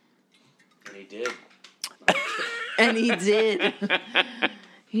 And he did. And he did.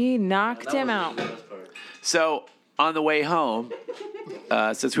 He knocked That him was out. the best part. So on the way home,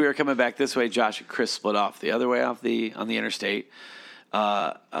 since we were coming back this way, Josh and Chris split off the other way on the interstate.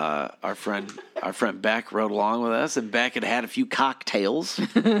 Our friend Beck rode along with us, and Beck had a few cocktails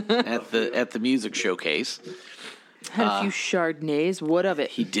at the music showcase. Had a few Chardonnays. What of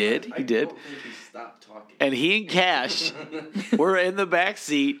it? He did. I don't think he stopped talking. And he and Cash were in the back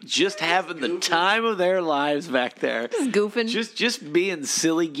seat, just having the time of their lives back there. Just goofing. Just being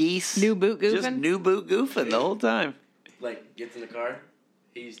silly geese. New boot goofing? Just new boot goofing the whole time. Like, gets in the car.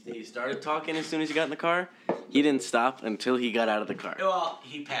 He started talking as soon as he got in the car. He didn't stop until he got out of the car. Well,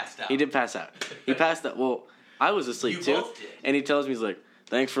 he passed out. He did pass out. He passed out. Well, I was asleep You too. both did. And he tells me, he's like,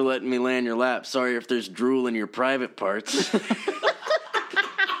 thanks for letting me lay in your lap. Sorry if there's drool in your private parts.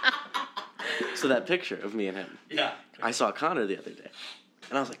 So that picture of me and him. Yeah. I saw Connor the other day.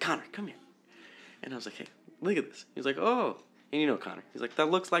 And I was like, Connor, come here. And I was like, hey, look at this. He's like, oh. And you know Connor. He's like, that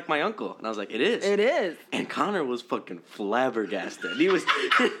looks like my uncle. And I was like, it is. It is. And Connor was fucking flabbergasted. He goes,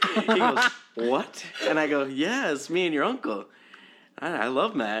 what? And I go, yeah, it's me and your uncle. I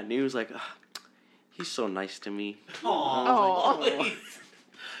love Matt. And he was like, oh, he's so nice to me. Oh,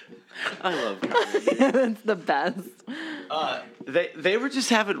 I love Connor. that's the best. They were just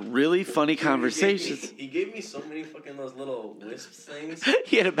having really funny conversations. He gave me so many fucking those little wisps things.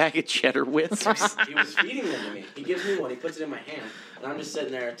 He had a bag of cheddar wisps. He was feeding them to me. He gives me one. He puts it in my hand. And I'm just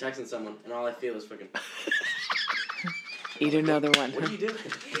sitting there texting someone. And all I feel is fucking... Eat another one. What are you doing?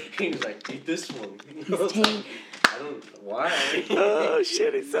 He was like, eat this one. He's taking, I don't. Why? Oh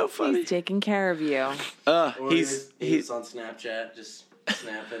shit, he's so funny. he's taking care of you. Or He's he's on Snapchat just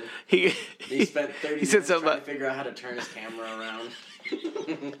snapping. he He spent 30 he said minutes something trying about to figure out how to turn his camera around. He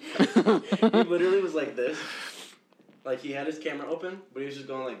literally was like this. Like, he had his camera open, but he was just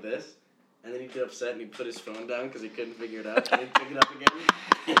going like this. And then he'd get upset and he'd put his phone down because he couldn't figure it out. And he'd pick it up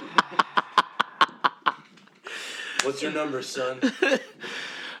again. What's your number, son?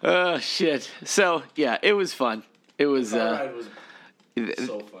 oh shit. So yeah, it was fun. It was Car ride was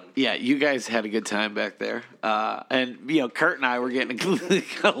so fun. yeah, you guys had a good time back there. And you know, Kurt and I were getting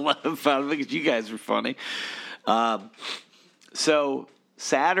a lot of fun because you guys were funny. So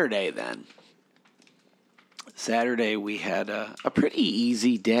Saturday we had a pretty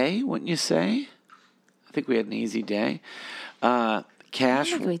easy day, wouldn't you say? I think we had an easy day.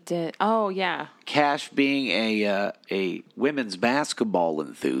 Cash I think we did. Oh, yeah. Cash being a women's basketball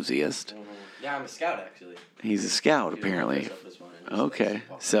enthusiast. Yeah, I'm a scout, actually. He's a scout, apparently. Okay. Okay.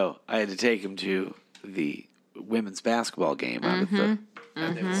 So I had to take him to the women's basketball game out at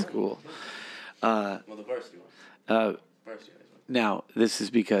the school. Well, the varsity one. Varsity one. Now, this is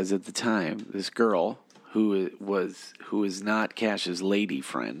because at the time, this girl who is not Cash's lady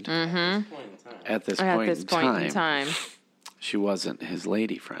friend at this point in time, she wasn't his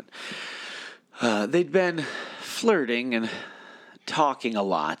lady friend. They'd been flirting and talking a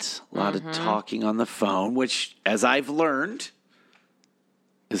lot of talking on the phone, which, as I've learned,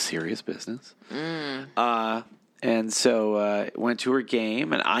 is serious business. And so went to her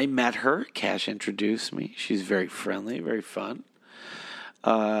game, and I met her. Cash introduced me. She's very friendly, very fun.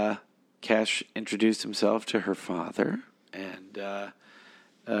 Cash introduced himself to her father, and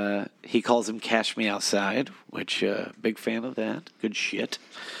he calls him Cash Me Outside, which big fan of that. Good shit.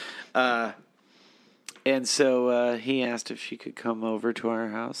 And so he asked if she could come over to our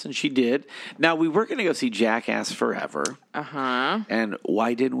house, and she did. Now, we were going to go see Jackass Forever. Uh-huh. And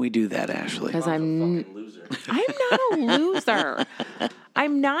why didn't we do that, Ashley? Because I'm a fucking loser. I'm not a loser.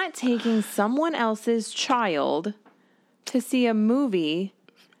 I'm not taking someone else's child to see a movie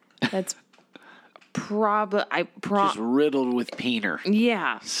that's Just riddled with peener.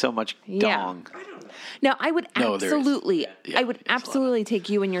 yeah. So much Yeah. dong. No, I would No, there is. absolutely, Yeah, I would there's a lot. absolutely take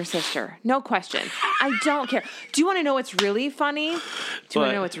you and your sister. No question. I don't care. Do you want to know what's really funny? Do you want What?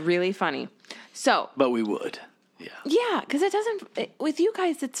 to know what's really funny? So, But we would. Yeah. yeah, because it doesn't, with you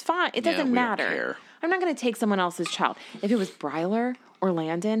guys, it's fine. It Yeah, doesn't we don't matter. care. I'm not going to take someone else's child. If it was Bryler or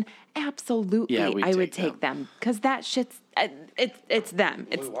Landon, absolutely, Yeah, we'd I would take take them. Because that shit's, it's them.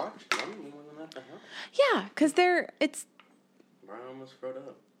 We It's, watched one. We went at the house. yeah, because it's, Brian almost froze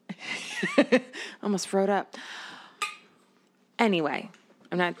up. almost froze up. Anyway,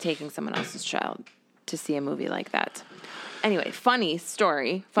 I'm not taking someone else's child to see a movie like that. Anyway, funny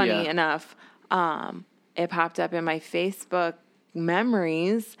story. Funny Yeah. enough. It popped up in my Facebook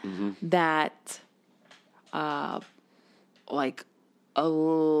memories that, like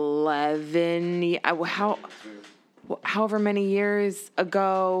 11, however many years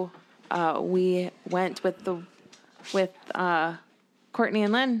ago, we went with Courtney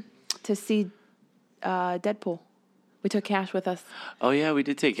and Lynn to see Deadpool. We took Cash with us. Oh, yeah, we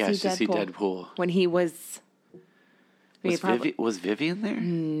did take Cash to see Deadpool. When he was... Was Vivian there?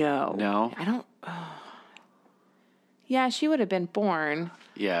 No. No? I don't... yeah, she would have been born.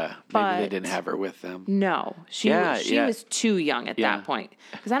 Yeah, maybe But- they didn't have her with them. No. She Yeah. was too young at Yeah. that point.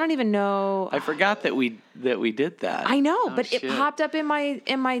 Because I don't even know... I forgot that we did that. I know, Oh, but shit. it popped up in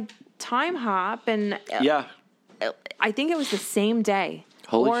my time hop, and Yeah. I think it was the same day.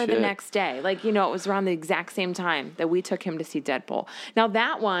 Holy or the shit. next day. Like, it was around the exact same time that we took him to see Deadpool. Now,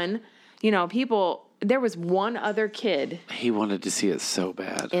 that one, there was one other kid He wanted to see it so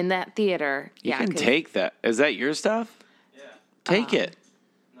bad. in that theater. You can 'cause take that. Is that your stuff? Yeah. Take it.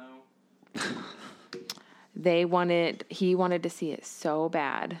 No. he wanted to see it so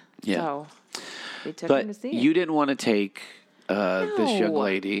bad. Yeah. So we took him to But see you it. didn't want to take this young No.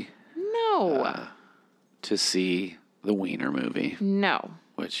 lady No. to see the Wiener movie, No.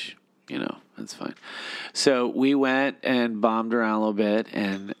 which, that's fine. So we went and bombed around a little bit,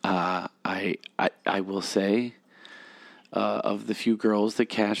 and I will say, of the few girls that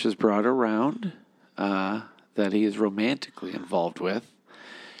Cash has brought around, that he is romantically involved with,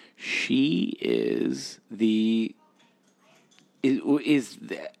 she is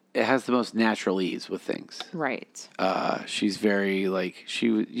has the most natural ease with things. Right. She's very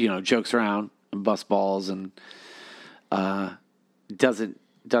jokes around and bust balls and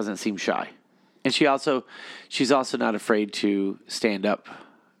doesn't seem shy. And she's also not afraid to stand up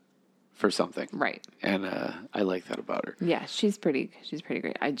for something. Right. And I like that about her. Yeah, she's pretty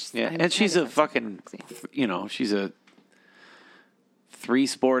great. And she's a fucking, she's a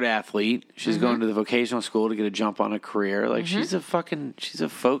 3-sport athlete. She's going to the vocational school to get a jump on a career. Like, she's a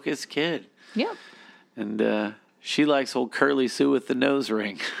focused kid. Yep. And she likes old Curly Sue with the nose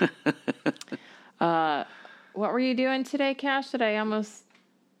ring. What were you doing today, Cash?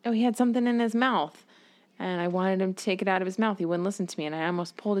 He had something in his mouth. And I wanted him to take it out of his mouth. He wouldn't listen to me, and I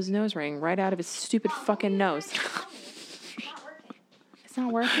almost pulled his nose ring right out of his stupid fucking nose. It's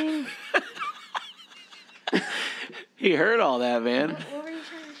not working? He heard all that, man. What were you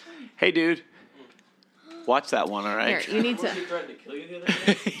trying to say? Hey, dude. Watch that one, all right? Here, you need to... She threatened to kill you the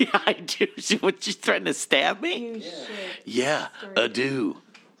other day? Yeah, I do. What, you threatening to stab me? You should Yeah, I do.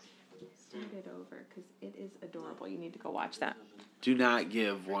 start it over, because it is adorable. You need to go watch that. Do not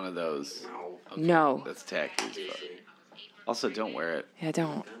give one of those. Okay, No. That's tacky as fuck. Also, don't wear it. Yeah,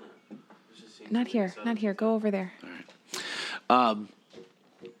 don't. Not here. Not here. Go over there.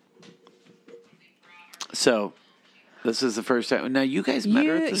 So, this is the first time. Now, you guys met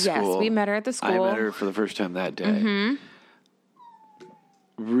her at the school. Yes, we met her at the school. I met her for the first time that day. Mm-hmm.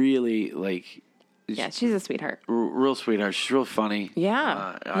 Really, Yeah, she's a sweetheart. real sweetheart. She's real funny.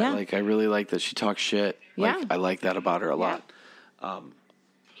 Yeah. Yeah. I really like that she talks shit. Yeah. I like that about her a lot.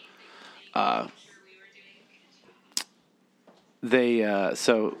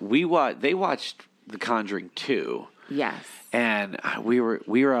 They watched The Conjuring 2. Yes. And we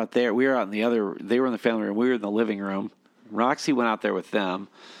were out there. We were out in the other. They were in the family room. We were in the living room. Roxy went out there with them.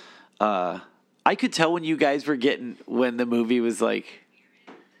 I could tell when you guys were when the movie was like,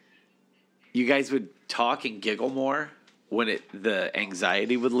 you guys would talk and giggle more when the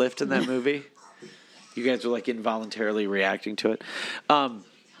anxiety would lift in that movie. You guys were like involuntarily reacting to it.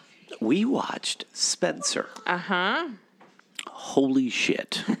 We watched Spencer. Holy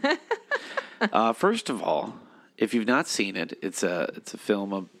shit! First of all, if you've not seen it, it's a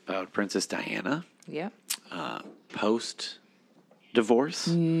film about Princess Diana. Yep. Post divorce.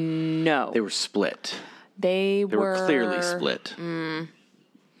 No. They were split. They They were clearly split.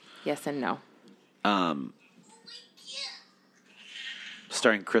 Yes and no.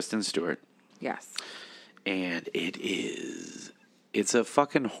 Starring Kristen Stewart. Yes. And it's a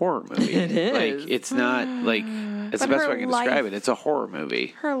fucking horror movie. It is. Like, it's not like, it's the But best her way I can life- describe it. It's a horror movie.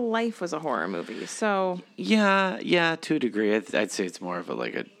 Her life was a horror movie, so Yeah, to a degree. I'd say it's more of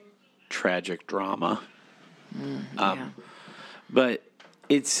a tragic drama. yeah. But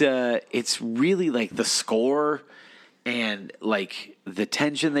it's really like the score and like the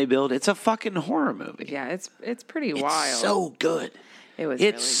tension they build. It's a fucking horror movie. Yeah, it's pretty It's wild. so good. It was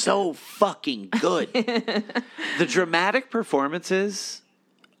It's really so fucking good. The dramatic performances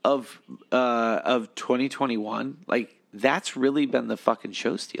of 2021, like, that's really been the fucking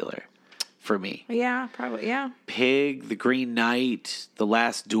show stealer for me. good. Yeah, probably. Yeah. Pig, The Green Knight, The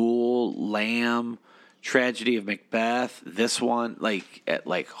Last Duel, Lamb, Tragedy of Macbeth, this one, like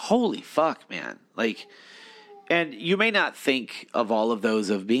holy fuck, man. Like, and you may not think of all of those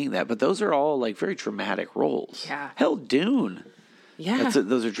of being that, but those are all like very dramatic roles. Yeah. Hell, Dune. Yeah.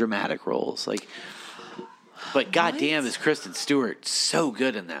 Those are dramatic roles. Like, but goddamn, is Kristen Stewart so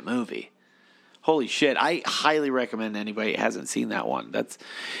good in that movie? Holy shit! I highly recommend anybody who hasn't seen that one.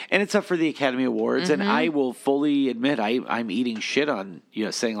 And it's up for the Academy Awards. And I will fully admit I'm eating shit on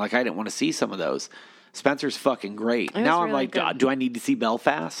saying like I didn't want to see some of those. Spencer's fucking great. was Now I'm really like, good. do I need to see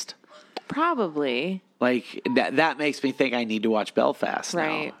Belfast? Probably. Like that makes me think I need to watch Belfast now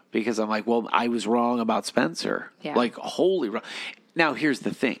Right. because I'm like, well, I was wrong about Spencer. Yeah. Like holy wrong. Now here's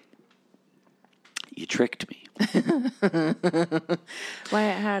the thing. You tricked me. Why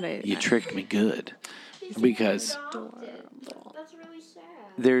had it? You tricked me good because That's really sad.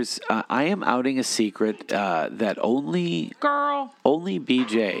 there's I am outing a secret that only Girl.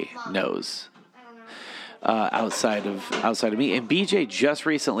 BJ knows I don't know. outside of me, and BJ just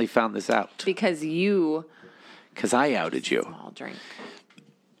recently found this out Because you because I outed you. all drink.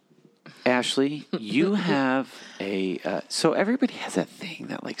 Ashley, you have so everybody has that thing,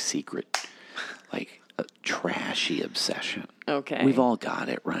 that like secret, like a trashy obsession. Okay. We've all got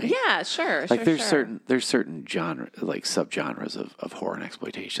it, right? Yeah, sure. Like sure, there's certain genre, like subgenres of horror and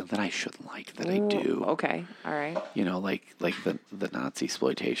exploitation that I shouldn't like that I do. Okay. All right. Like the Nazi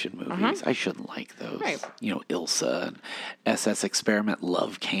exploitation movies. I shouldn't like those. Right. Ilsa and SS Experiment,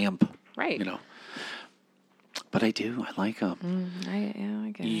 Love Camp. Right. But I do. I like them.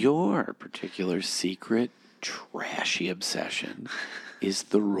 I get it. Your particular secret trashy obsession is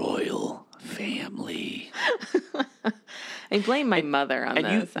the royal family. I blame my mother on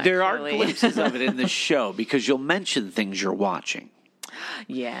And this. there are actually. glimpses of it in the show because you'll mention things you're watching.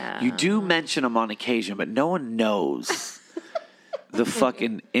 Yeah. You do mention them on occasion, but no one knows the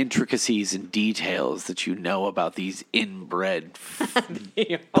fucking intricacies and details that you know about these inbred,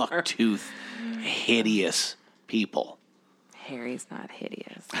 bucktooth, hideous people. Harry's not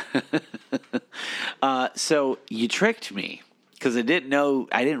hideous. So you tricked me because I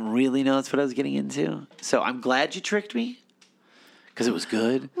didn't really know that's what I was getting into. So I'm glad you tricked me because it was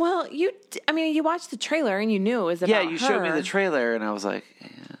good. Well, you watched the trailer and you knew it was about Yeah, you showed me her. the trailer and I was like,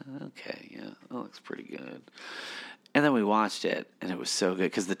 yeah, okay, yeah, that looks pretty good. And then we watched it and it was so good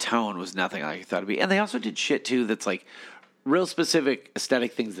because the tone was nothing like I thought it'd be. And they also did shit too that's like real specific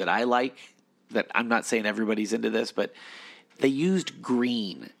aesthetic things that I like. That I'm not saying everybody's into this, but they used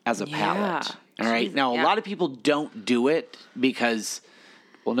green as a palette. All right. Jeez, Now, a yeah. lot of people don't do it because,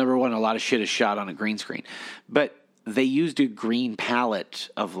 well, number one, a lot of shit is shot on a green screen. But they used a green palette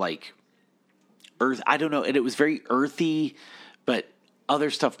of like earth. I don't know. And it was very earthy, but other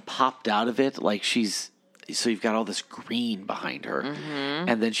stuff popped out of it. Like so you've got all this green behind her. Mm-hmm.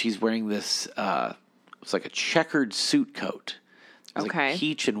 And then she's wearing this, it's like a checkered suit coat. It was Okay. like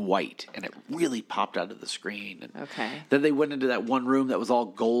peach and white, and it really popped out of the screen. And Okay. then they went into that one room that was all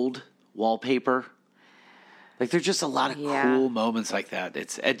gold wallpaper. Like, there's just a lot of Yeah. cool moments like that.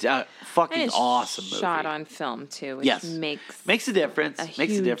 It's a fucking And it's awesome movie. shot on film too, which Yes. makes a difference. a Makes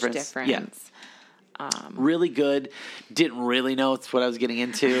huge a difference. difference. Yeah. Really good. Didn't really know it's what I was getting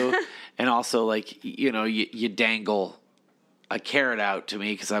into. And also, like, you dangle a carrot out to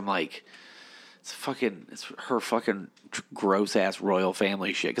me because I'm like, it's her fucking gross ass royal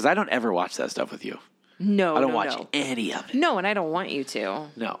family shit. Because I don't ever watch that stuff with you. No, I don't no, watch no. any of it. No, and I don't want you to.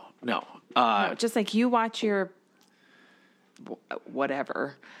 No. No, just like you watch your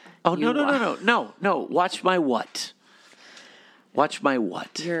whatever. Oh, You no. Watch my what? Watch my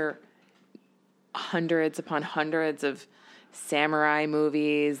what? Your hundreds upon hundreds of samurai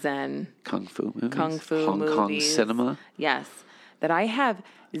movies and Kung fu movies? kung fu Hong movies. Kong cinema? Yes, that I have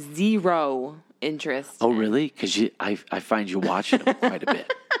zero interest. Oh, in. really? Because I find you watching them quite a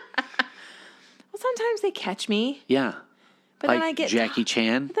bit. Well, sometimes they catch me, Yeah. but Like then I get Jackie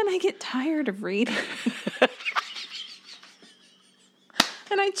Chan? Then I get tired of reading,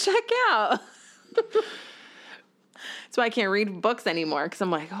 and I check out. That's why I can't read books anymore because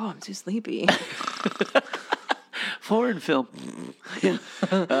I'm like, oh, I'm too sleepy. Foreign film.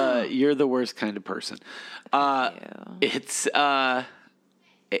 You're the worst kind of person. It's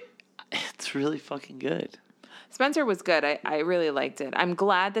it's really fucking good. Spencer was good. I really liked it. I'm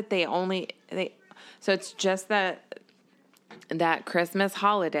glad that so it's just that Christmas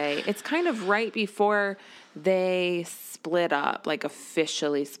holiday. It's kind of right before they split up, like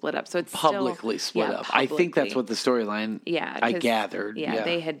officially split up. So it's Publicly still, split up. I think that's what the storyline I gathered. Yeah,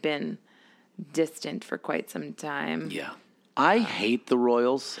 they had been distant for quite some time. Yeah. I hate the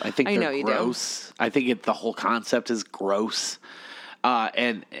Royals. I think I know they're you do. gross. I think the whole concept is gross.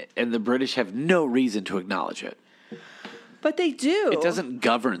 And the British have no reason to acknowledge it. But they do. It doesn't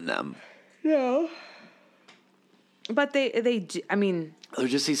govern them. No. But they do, I mean, They're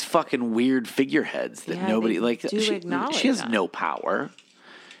just these fucking weird figureheads that Yeah, nobody they like. do acknowledge She has them. no power.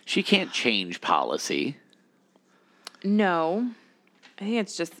 She can't change policy. no. I think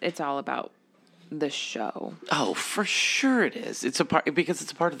it's all about the show. Oh, for sure it is. It's a part because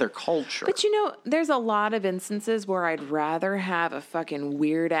it's a part of their culture. But there's a lot of instances where I'd rather have a fucking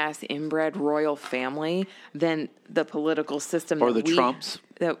weird ass inbred royal family than the political system Or that the Trumps.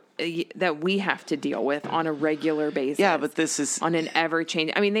 that we have to deal with on a regular basis. Yeah, but this is on an ever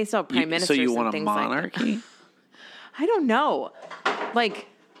changing. I mean, they still have prime ministers. So you want and a things monarchy? Like I don't know. Like,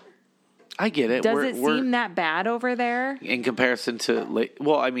 I get it. does it seem that bad over there? In comparison to,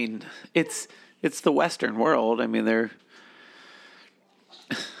 well, I mean, it's the Western world. I mean, I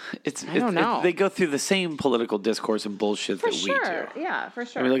don't know. They go through the same political discourse and bullshit For that sure. we do. Yeah, for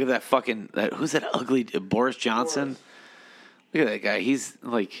sure. I mean, look at who's that ugly Boris Johnson? Look at that guy. He's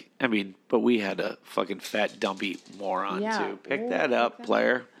like, I mean, but we had a fucking fat dumpy moron Yeah. too. Pick Ooh, that up, pick that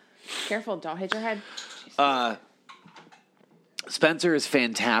player. Careful, don't hit your head. Spencer is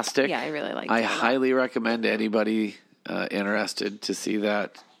fantastic. Yeah, I really liked I it a lot. highly recommend anybody interested to see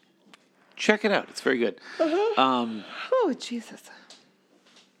that. Check it out. It's very good. Oh, Jesus.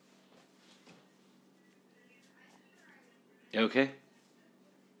 Okay.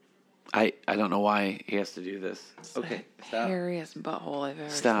 I don't know why he has to do this. Okay, stop. Hairiest butthole I've ever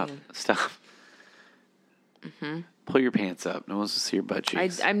Stop. seen. Stop. Pull your pants up. No one wants to see your butt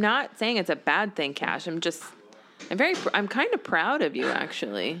cheeks. I'm not saying it's a bad thing, Cash. I'm kind of proud of you,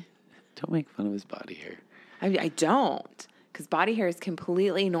 actually. Don't make fun of his body hair. I don't, because body hair is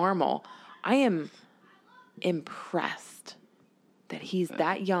completely normal. I am impressed that he's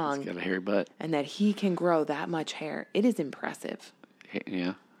that young He's got a hairy butt. and that he can grow that much hair. It is impressive.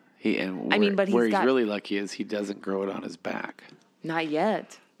 Yeah. But he's he's got- really lucky is he doesn't grow it on his back. Not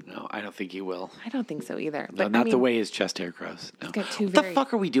yet. No, I don't think he will. I don't think so either. No, But not the way his chest hair grows. No. got two What very- the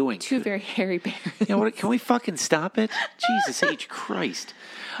fuck are we doing? two very hairy bears. Can we fucking stop it? Jesus H. Christ.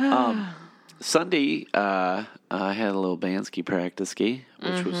 Sunday, I had a little band ski practice ski,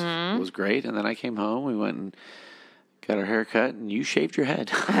 which was great. And then I came home. We went and got our hair cut, and you shaved your head.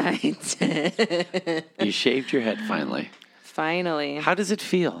 I did. You shaved your head finally. Finally. How does it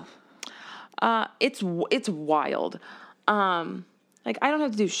feel? It's wild. Like I don't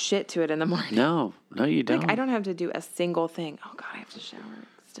have to do shit to it in the morning. No, you don't. Like I don't have to do a single thing. Oh God, I have to shower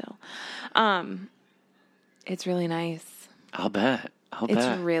still. It's really nice. I'll bet.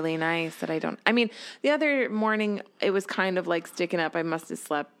 It's really nice that I don't. I mean, the other morning it was kind of like sticking up. I must have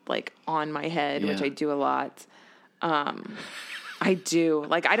slept like on my head, which Yeah. I do a lot. I do.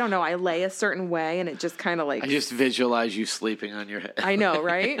 Like I don't know. I lay a certain way, and it just kind of like. I just visualize you sleeping on your head. I know,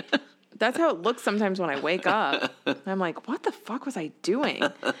 right? That's how it looks sometimes when I wake up. I'm like, what the fuck was I doing?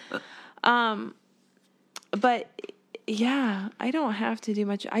 But yeah, I don't have to do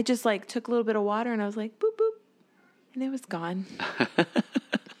much. I just like took a little bit of water and I was like, boop, boop. And it was gone.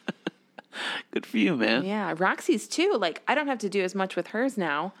 Good for you, man. Yeah. Roxy's too. Like, I don't have to do as much with hers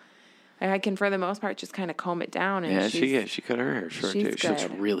now. I can, for the most part, just kind of comb it down. And Yeah, she cut her hair short she's too. She looks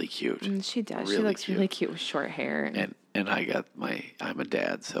good. really cute. She does. She Really looks cute. really cute with short hair. And I'm a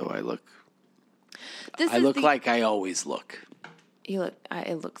dad, so I look This is like I always look. You look.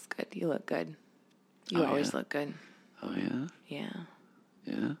 It looks good. You look good. You Oh, always yeah? look good. Oh yeah, Yeah.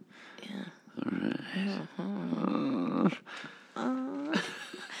 yeah. Yeah.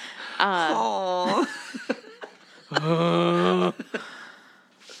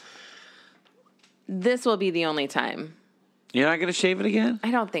 This will be the only time. You're not gonna shave it again?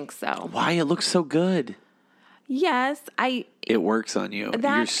 I don't think so. Why? It looks so good. Yes, It works on you.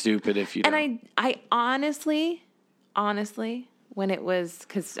 That- You're stupid if you don't. and I honestly, when it was,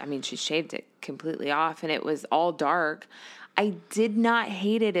 because I mean, she shaved it completely off and it was all dark. I did not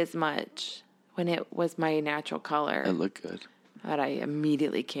hate it as much when it was my natural color. It looked good. But I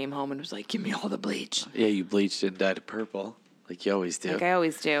immediately came home and was like, give me all the bleach. Yeah, you bleached it and dyed it purple, like you always do. Like I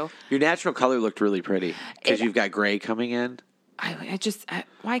always do. Your natural color looked really pretty because It- you've got gray coming in.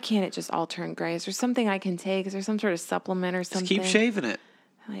 Why can't it just all turn gray? Is there something I can take? Is there some sort of supplement or Just something? keep shaving it.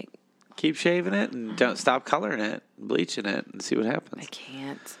 Like, Keep shaving it and don't stop coloring it, bleaching it, and see what happens. I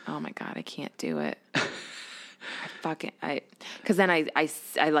can't. Oh my God, I can't do it. Because then I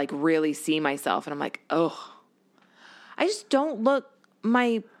like really see myself and I'm like, oh, I just don't look,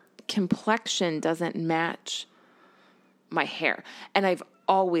 my complexion doesn't match my hair. And I've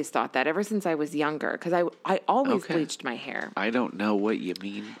always thought that ever since I was younger, because I always Okay. bleached my hair. I don't know what you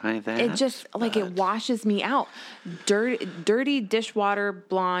mean by that. It just like it washes me out. Dirty dishwater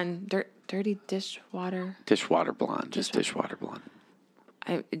blonde, dirty dishwater, Dishwater blonde, just dishwater blonde.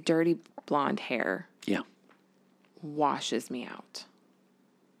 dirty blonde hair Yeah. washes me out.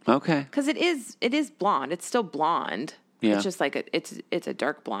 Okay. Because it is blonde. It's still blonde. Yeah. It's just like it's a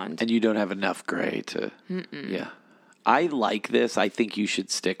dark blonde. And you don't have enough gray to. Yeah. I like this. I think you should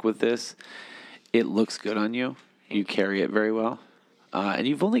stick with this. It looks good on you. You carry it very well. And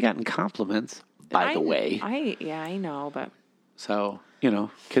you've only gotten compliments, by the way. I know, but So,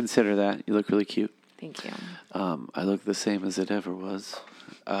 consider that. You look really cute. thank you. I look the same as it ever was.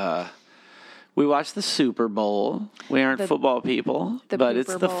 We watched the Super Bowl. We aren't football people, the but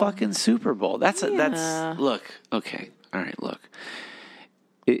it's Pooper the Bowl. fucking Super Bowl. That's look. Okay. All right, look.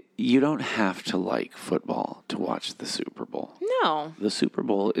 You don't have to like football to watch the Super Bowl. No, The Super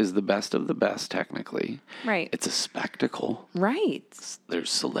Bowl is the best of the best, technically. right, It's a spectacle. right.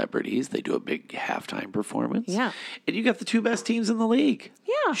 There's celebrities. They do a big halftime performance. Yeah. And you got the two best teams in the league.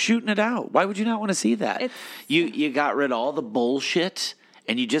 Yeah. Shooting it out. Why would you not want to see that? You got rid of all the bullshit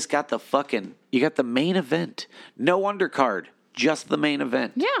and you just got you got the main event. No undercard. Just the main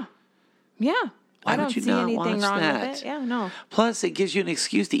event. Yeah, yeah. Why I don't would you see not anything watch wrong that? with it. Yeah, no. Plus, it gives you an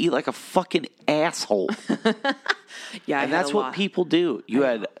excuse to eat like a fucking asshole. Yeah, And that's what people do. You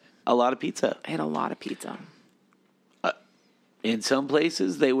had a lot of pizza. I had a lot of pizza. In some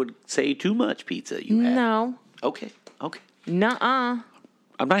places, they would say too much pizza you had. No, Okay. nuh-uh.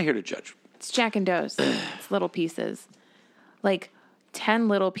 I'm not here to judge. It's Jack and Dose. It's little pieces. Like 10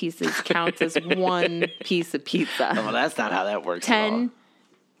 little pieces counts as one piece of pizza. Well, that's not how that works at all. 10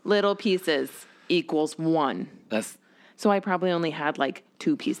 little pieces equals one. That's So I probably only had like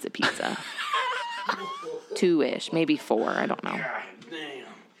 2 pieces of pizza. 2-ish, maybe 4. I don't know. God damn.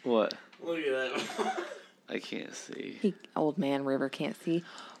 what? Look at that. I can't see. Old man River can't see.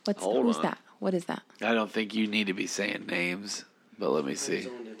 Hold Who's on. that? What is that? I don't think you need to be saying names, but let me I see.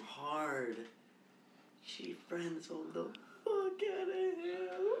 zoned him hard. She friend zoned the fuck out of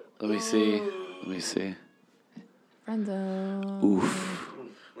him. Let me see. Let me see. Friendzone. Oof.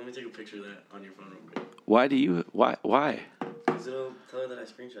 Let me take a picture of that on your phone real quick. Why do you? Why? Because it'll tell her that I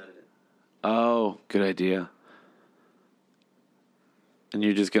screenshotted it. Oh, good idea. And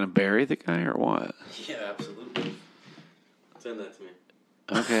you're just gonna bury the guy or what? Yeah, absolutely. Send that to me.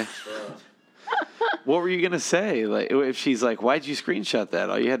 Okay. Uh, What were you gonna say? Like, if she's like, "Why'd you screenshot that?"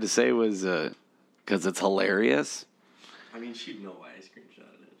 All you had to say was, "Cause it's hilarious." I mean, she'd know why I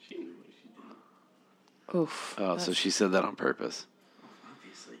screenshotted it. She knew what she did. Oof. Oh, so she said that on purpose.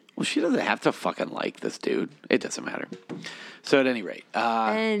 Obviously. Well, she doesn't have to fucking like this dude. It doesn't matter. So at any rate,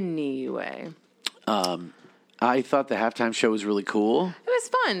 Anyway, I thought the halftime show was really cool. it was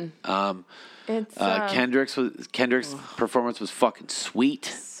fun. It's Kendrick's performance was fucking sweet.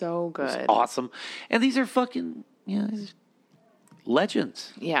 so It was good. awesome. And these are fucking, these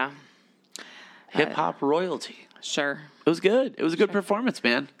legends. Yeah, Hip hop royalty. sure. It was good. It was a good performance,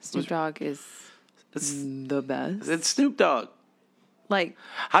 man. Snoop Dogg is It's, the best. it's Snoop Dogg. Like,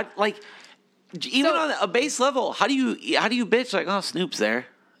 How, like, even So- on a base level, how do you bitch like, oh, Snoop's there,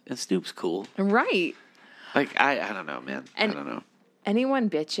 and Snoop's cool. right. Like, I don't know, man. And- I don't know. Anyone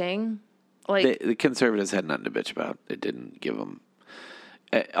bitching, like, The conservatives had nothing to bitch about. It didn't give them.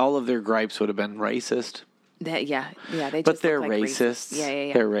 All of their gripes would have been racist, that, yeah, they just but they're look like racist.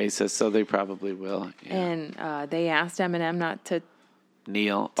 Yeah. They're racist, so they probably will. Yeah. And they asked Eminem not to.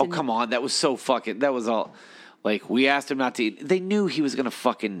 Kneel. Oh, come on. That was so fucking. That was all. Like, we asked him not to. They knew he was gonna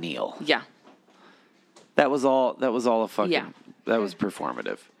fucking kneel. Yeah, That was all. That was all a fucking. Yeah. That was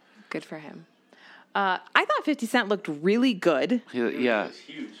performative. good for him. I thought 50 Cent looked really good. Yeah. It's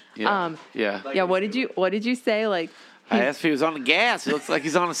huge. Yeah. Yeah. Yeah, what did you say? Like, I asked if he was on the gas. He looks like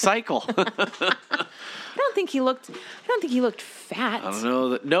he's on a cycle. I don't think he looked fat. I don't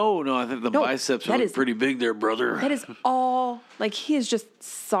know. No. I think the No, biceps that are is- pretty big there, brother. That is all. Like, he is just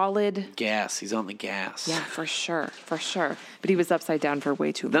solid. gas. He's on the gas. Yeah, for sure. But he was upside down for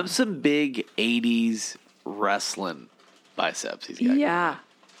way too long. Them some big '80s wrestling biceps. He's got. Yeah.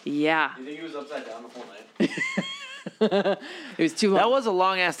 You think he was upside down the whole night? It was too long. That was a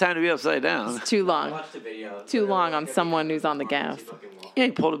long ass time to be upside down. too I long. watched the video. Too long on someone who's on the gas. Yeah,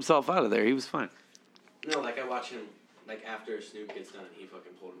 he pulled himself out of there. He was fine. No, like I watch him, like after Snoop gets done, he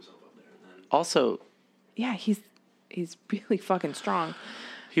fucking pulled himself up there, and then Also, Yeah, he's really fucking strong.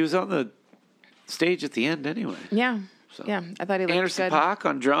 he was on the stage at the end anyway. Yeah. So. Yeah, I thought he looked Anderson good. .Paak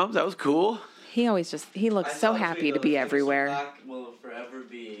on drums. That was cool. He looks so happy to be everywhere. Black will forever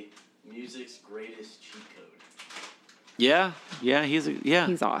be music's greatest cheat code. Yeah,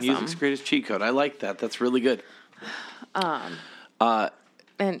 He's awesome. Music's greatest cheat code. I like that. That's really good.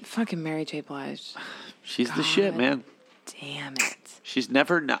 And fucking Mary J. Blige. She's the shit, God. man. Damn it. She's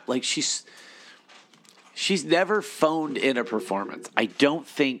never not like she's never phoned in a performance. I don't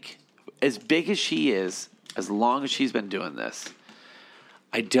think, as big as she is, as long as she's been doing this,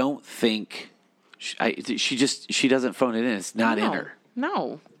 I don't think she doesn't phone it in. It's not in her.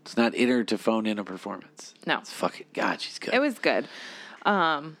 No. It's not in her to phone in a performance. No. It's fucking God. She's good. It was good.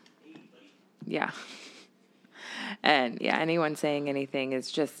 Yeah. And yeah, anyone saying anything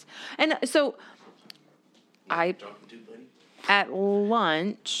is just, and so Talking to buddy. at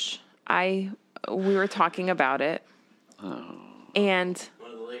lunch, we were talking about it. And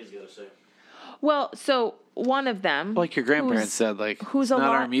One of the ladies gotta say. well, so one of them, like your grandparents said, like who's it's a not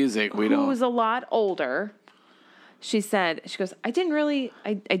lot, our music. We don't. who's a lot older. She goes, I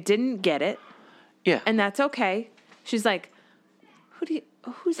didn't get it. Yeah. And that's okay. She's like,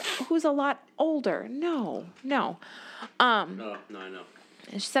 who's a lot older? No. No, I know.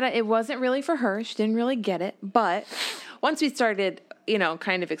 And she said it wasn't really for her. She didn't really get it. But once we started,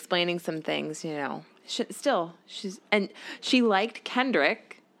 kind of explaining some things, she liked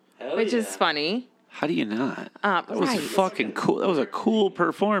Kendrick, Hell which is yeah. funny. How do you not? That was right. fucking cool. That was a cool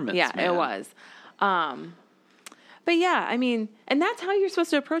performance. Yeah, man. it was. But yeah, I mean, and that's how you're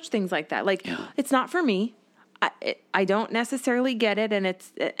supposed to approach things like that. Like, Yeah. it's not for me. I don't necessarily get it,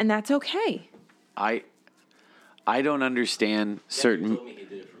 and that's okay. I don't understand He certain. told me he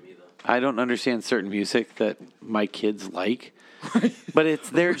did it for me though. I don't understand certain music that my kids like, but it's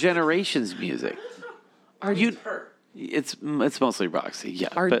their generation's music. It's her. It's mostly Roxy, yeah.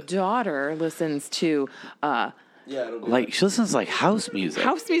 Our but daughter listens to Yeah, it'll be like she listens to like house music,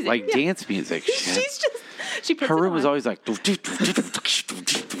 like yeah. dance music. Shit. she puts Her it room is on. always like. And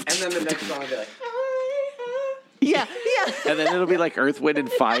then the next song will be like, yeah. And then it'll be like Earth, Wind,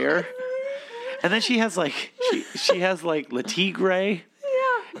 and Fire. And then she has like she has like Le Tigre.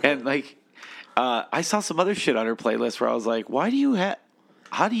 Yeah. And like I saw some other shit on her playlist where I was like, why do you have?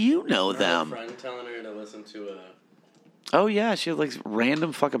 How do you know Her them? friend telling her to listen to Oh yeah, she had like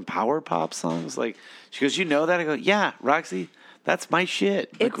random fucking power pop songs. Like she goes, you know that? I go, yeah, Roxy, that's my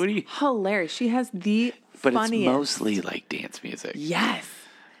shit. Like, It's what do you? hilarious. She has the But funniest. it's mostly like dance music. Yes.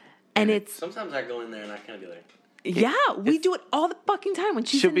 And it's Sometimes I go in there and I kind of be like, yeah, we do it all the fucking time when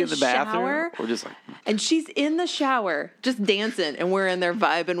she's She'll in be the, in the bathroom shower, or just like. and she's in the shower just dancing, and we're in there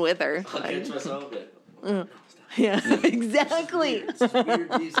vibing with her. I'll catch myself. Yeah, exactly. It's weird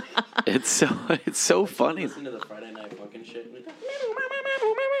music. It's so funny. Listen to the Friday Night Funkin' shit.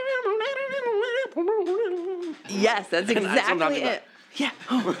 Yes, that's exactly talking it. about. Yeah.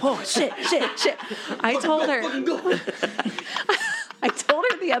 Oh, shit. I told her. I told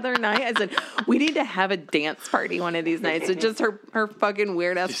her the other night. I said we need to have a dance party one of these nights. So just her fucking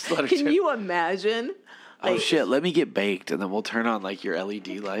weird ass. Just let her Can turn- you imagine? Oh shit! Let me get baked, and then we'll turn on like your LED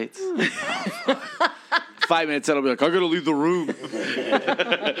lights. 5 minutes, and I'll be like, I gotta leave the room.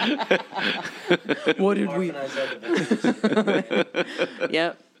 What did we?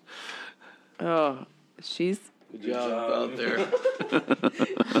 Yep. Oh, she's. Good job out there.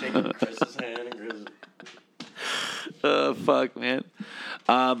 Shaking Chris's hand and Chris. Fuck, man.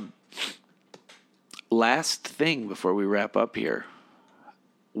 Last thing before we wrap up here.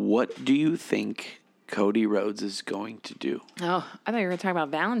 What do you think Cody Rhodes is going to do? Oh, I thought you were going to talk about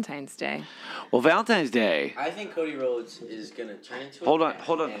Valentine's Day. Well, Valentine's Day. I think Cody Rhodes is gonna turn into. Hold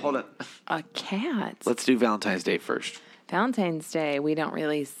on. A cat. Let's do Valentine's Day first. Valentine's Day, we don't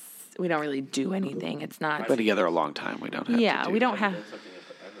really do anything. It's not. Been together a long time. We don't have. Yeah, to do we don't that. have.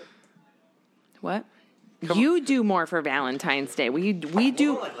 What? You do more for Valentine's Day. We do,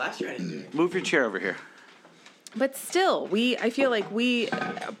 Like last year, I didn't do it. Move your chair over here. but still, I feel like we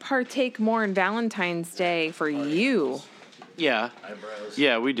partake more in Valentine's Day for you. Yeah. Eyebrows.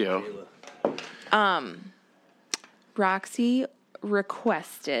 Yeah, we do. Roxy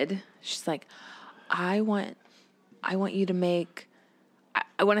requested. She's like, I want you to make.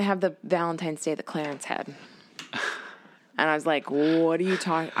 I want to have the Valentine's Day that Clarence had. And I was like, what are you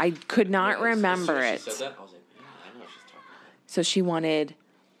talking? I could not remember As soon it. as she said that, I was like, yeah, I know what she's talking about. So she wanted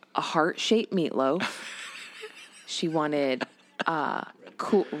a heart-shaped meatloaf. She wanted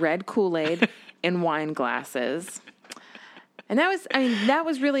red Kool-Aid in wine glasses. And that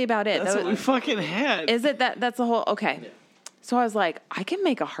was really about it. That's That what we was, fucking had. is it that's the whole, okay. So I was like, I can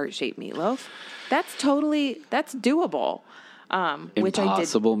make a heart-shaped meatloaf. That's doable. Which I did.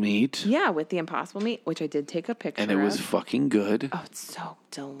 Impossible meat. Yeah, with the Impossible meat, which I did take a picture And it was of. fucking good. Oh, it's so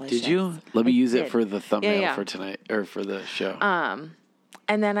delicious. Did you? Let me I use it did. for the thumbnail Yeah. for tonight or for the show.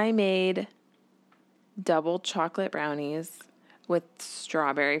 And then I made double chocolate brownies with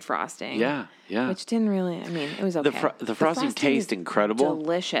strawberry frosting. Yeah. Which didn't really, it was okay. The frosting tastes is incredible.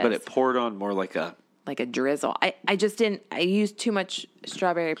 delicious. But it poured on more like a. like a drizzle. I just didn't, I used too much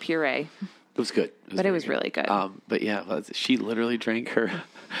strawberry puree. It was good. But it was really good. But yeah, she literally drank her.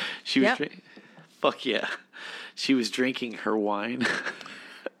 She was. Yep. Fuck yeah. She was drinking her wine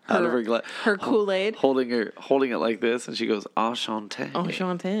out of her glass. Her Kool-Aid. Holding it like this, and she goes, "Enchanté."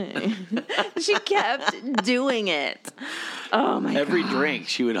 Enchanté. She kept doing it. Oh my Every God. drink,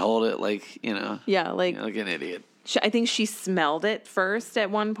 she would hold it like Yeah, like, like an idiot. I think she smelled it first at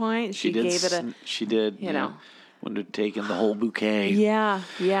one point. She did. gave it a. She did. you know. Would have taken the whole bouquet. Yeah.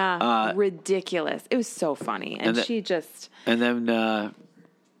 Ridiculous. It was so funny. And she just. And then,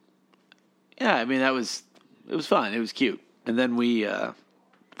 it was fun. It was cute. And then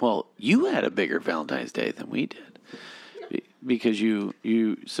you had a bigger Valentine's Day than we did. Because you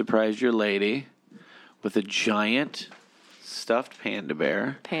surprised your lady with a giant stuffed panda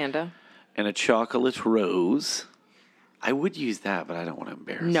bear. Panda. And a chocolate rose. I would use that, but I don't want to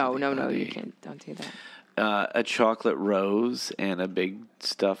embarrass No, anybody. you can't. Don't do that. A chocolate rose and a big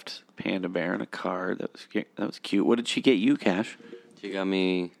stuffed panda bear and a card. That was cute. What did she get you, Cash? She got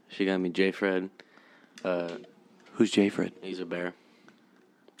me J. Fred. Who's J. Fred? He's a bear.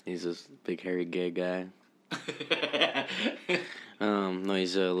 He's this big hairy gay guy. No,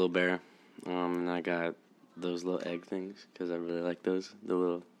 he's a little bear. And I got those little egg things because I really like those. The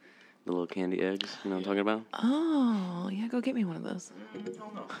little candy eggs. You know what I'm talking about? Oh, yeah. Go get me one of those.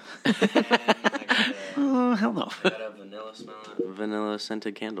 Oh, hell no. I got a vanilla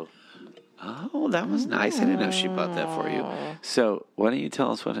scented candle. Oh, that was nice. I didn't know she bought that for you. So, why don't you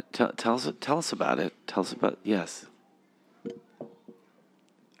tell us tell us about it? Tell us about yes.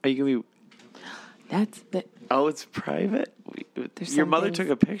 Are you gonna be? That's the. Oh, it's private. There's Your some mother things- took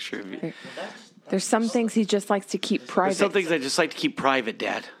a picture of you. There's some things he just likes to keep private. There's some things I just like to keep private,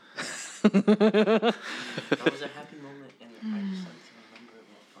 Dad. That was a happy moment, and I just like to remember it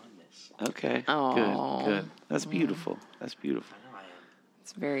with fondness. Okay. Aw. Good. That's beautiful. That's beautiful. I know I am.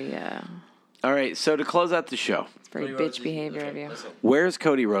 It's very, All right. So to close out the show, it's very Cody Rhodes bitch is- behavior okay, of you. listen. where's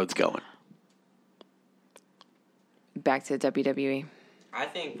Cody Rhodes going? Back to WWE. I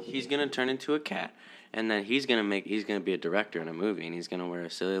think he's gonna turn into a cat, and then he's gonna be a director in a movie, and he's gonna wear a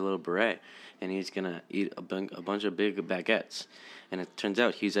silly little beret, and he's gonna eat a bunch of big baguettes. And it turns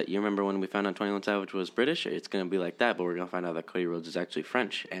out you remember when we found out 21 Savage was British? It's gonna be like that, but we're gonna find out that Cody Rhodes is actually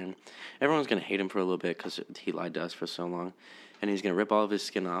French, and everyone's gonna hate him for a little bit because he lied to us for so long, and he's gonna rip all of his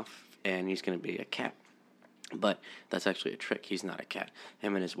skin off, and he's gonna be a cat. But that's actually a trick. He's not a cat.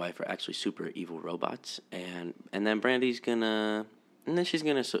 Him and his wife are actually super evil robots, and then Brandy's gonna. And then she's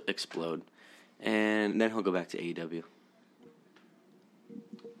going to explode. And then he'll go back to AEW.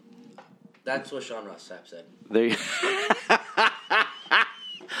 That's what Sean Ross Sapp said. There you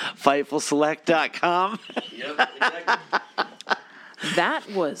FightfulSelect.com. Yep, exactly. That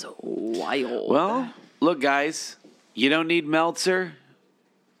was wild. Well, look, guys, you don't need Meltzer.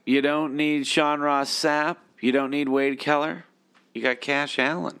 You don't need Sean Ross Sapp. You don't need Wade Keller. You got Cash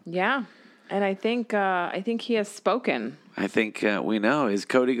Allen. Yeah. And I think he has spoken. I think we know. Is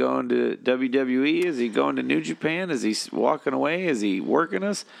Cody going to WWE? Is he going to New Japan? Is he walking away? Is he working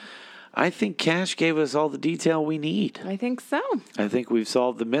us? I think Cash gave us all the detail we need. I think so. I think we've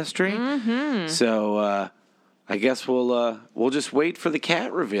solved the mystery. Mm-hmm. So I guess we'll just wait for the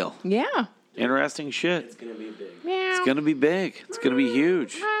cat reveal. Yeah. Interesting shit. It's going to be big. It's going to be big. It's going to be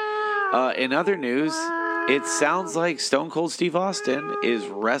huge. In other news, it sounds like Stone Cold Steve Austin is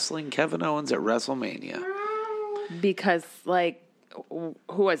wrestling Kevin Owens at WrestleMania. Because, like, who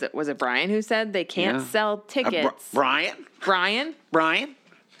was it? Was it Brian who said they can't Yeah. sell tickets? Brian? Brian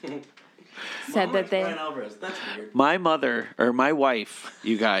said Mom that likes they. Brian Alvarez. That's weird. My mother, or my wife,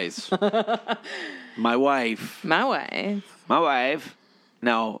 you guys. My wife. My wife.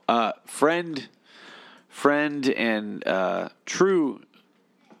 Now, friend and true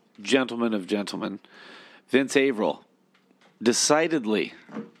gentleman of gentlemen, Vince Averill, decidedly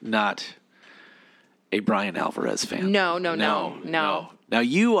not a Brian Alvarez fan. No. Now,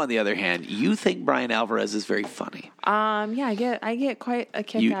 you, on the other hand, you think Brian Alvarez is very funny. Yeah, I get quite a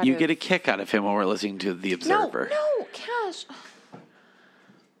kick out of You get a kick out of him when we're listening to The Observer. No, Cash.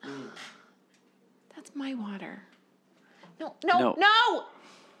 That's my water. No.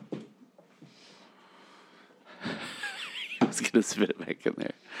 I was going to spit it back in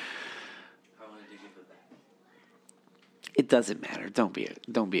there. How long did you put that? It doesn't matter. Don't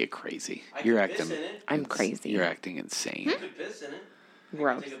be a crazy. I You're could acting. piss in it. I'm crazy. You're acting insane. I could piss in it. I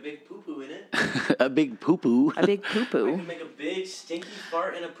Gross. could take a big poo-poo in it. A big poo poo. A big I poo-poo. could make a big stinky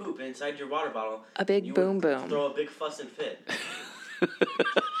fart and a poop inside your water bottle. A big You boom would boom. Throw a big fuss and fit.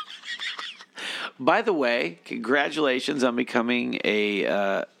 By the way, congratulations on becoming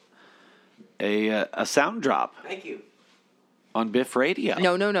a sound drop Thank you. on Biff Radio.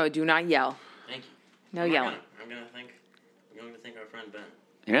 No. Do not yell. Thank you. No I'm yelling. going to thank our friend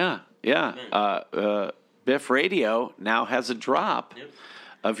Ben. Yeah. Biff Radio now has a drop Yep.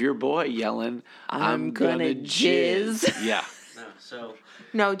 of your boy yelling, I'm gonna jizz. Yeah. No, so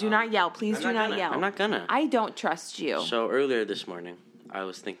No, do not yell. Please I'm do not not gonna. yell. I'm not gonna. I don't trust you. So earlier this morning, I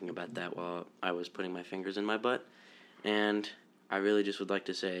was thinking about that while I was putting my fingers in my butt, and I really just would like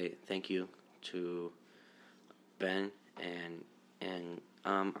to say thank you to Ben, and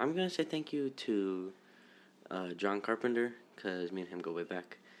I'm gonna say thank you to John Carpenter, because me and him go way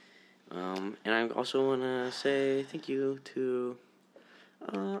back. And I also want to say thank you to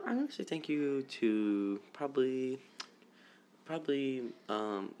I'm gonna say thank you to probably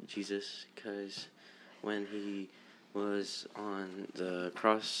Jesus, because when he was on the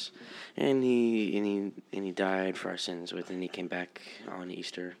cross and he died for our sins, but then he came back on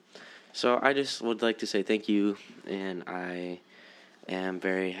Easter. So I just would like to say thank you, and I am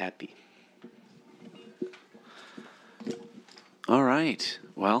very happy. All right.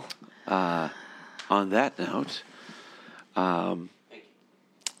 Well, on that note, I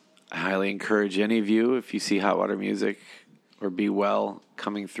highly encourage any of you, if you see Hot Water Music or Be Well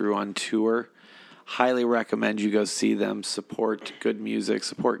coming through on tour, highly recommend you go see them. Support good music,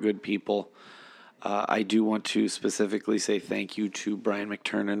 support good people. I do want to specifically say thank you to Brian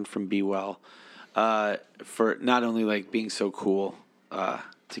McTernan from Be Well for not only like being so cool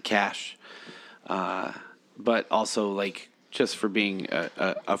to Cash, but also like just for being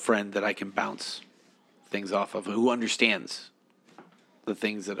a friend that I can bounce things off of, who understands the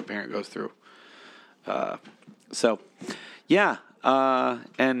things that a parent goes through. So, yeah,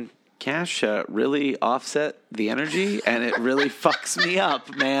 and Cash really offset the energy, and it really fucks me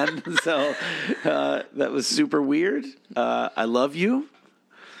up, man. So that was super weird. I love you,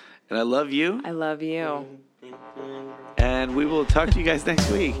 and I love you, I love you. and we will talk to you guys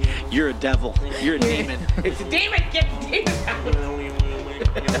next week. You're a devil. You're a demon. It's a demon. Get the demon out.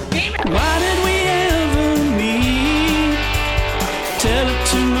 Demon. Why did we ever meet? Tell it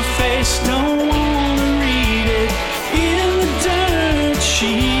to my face, no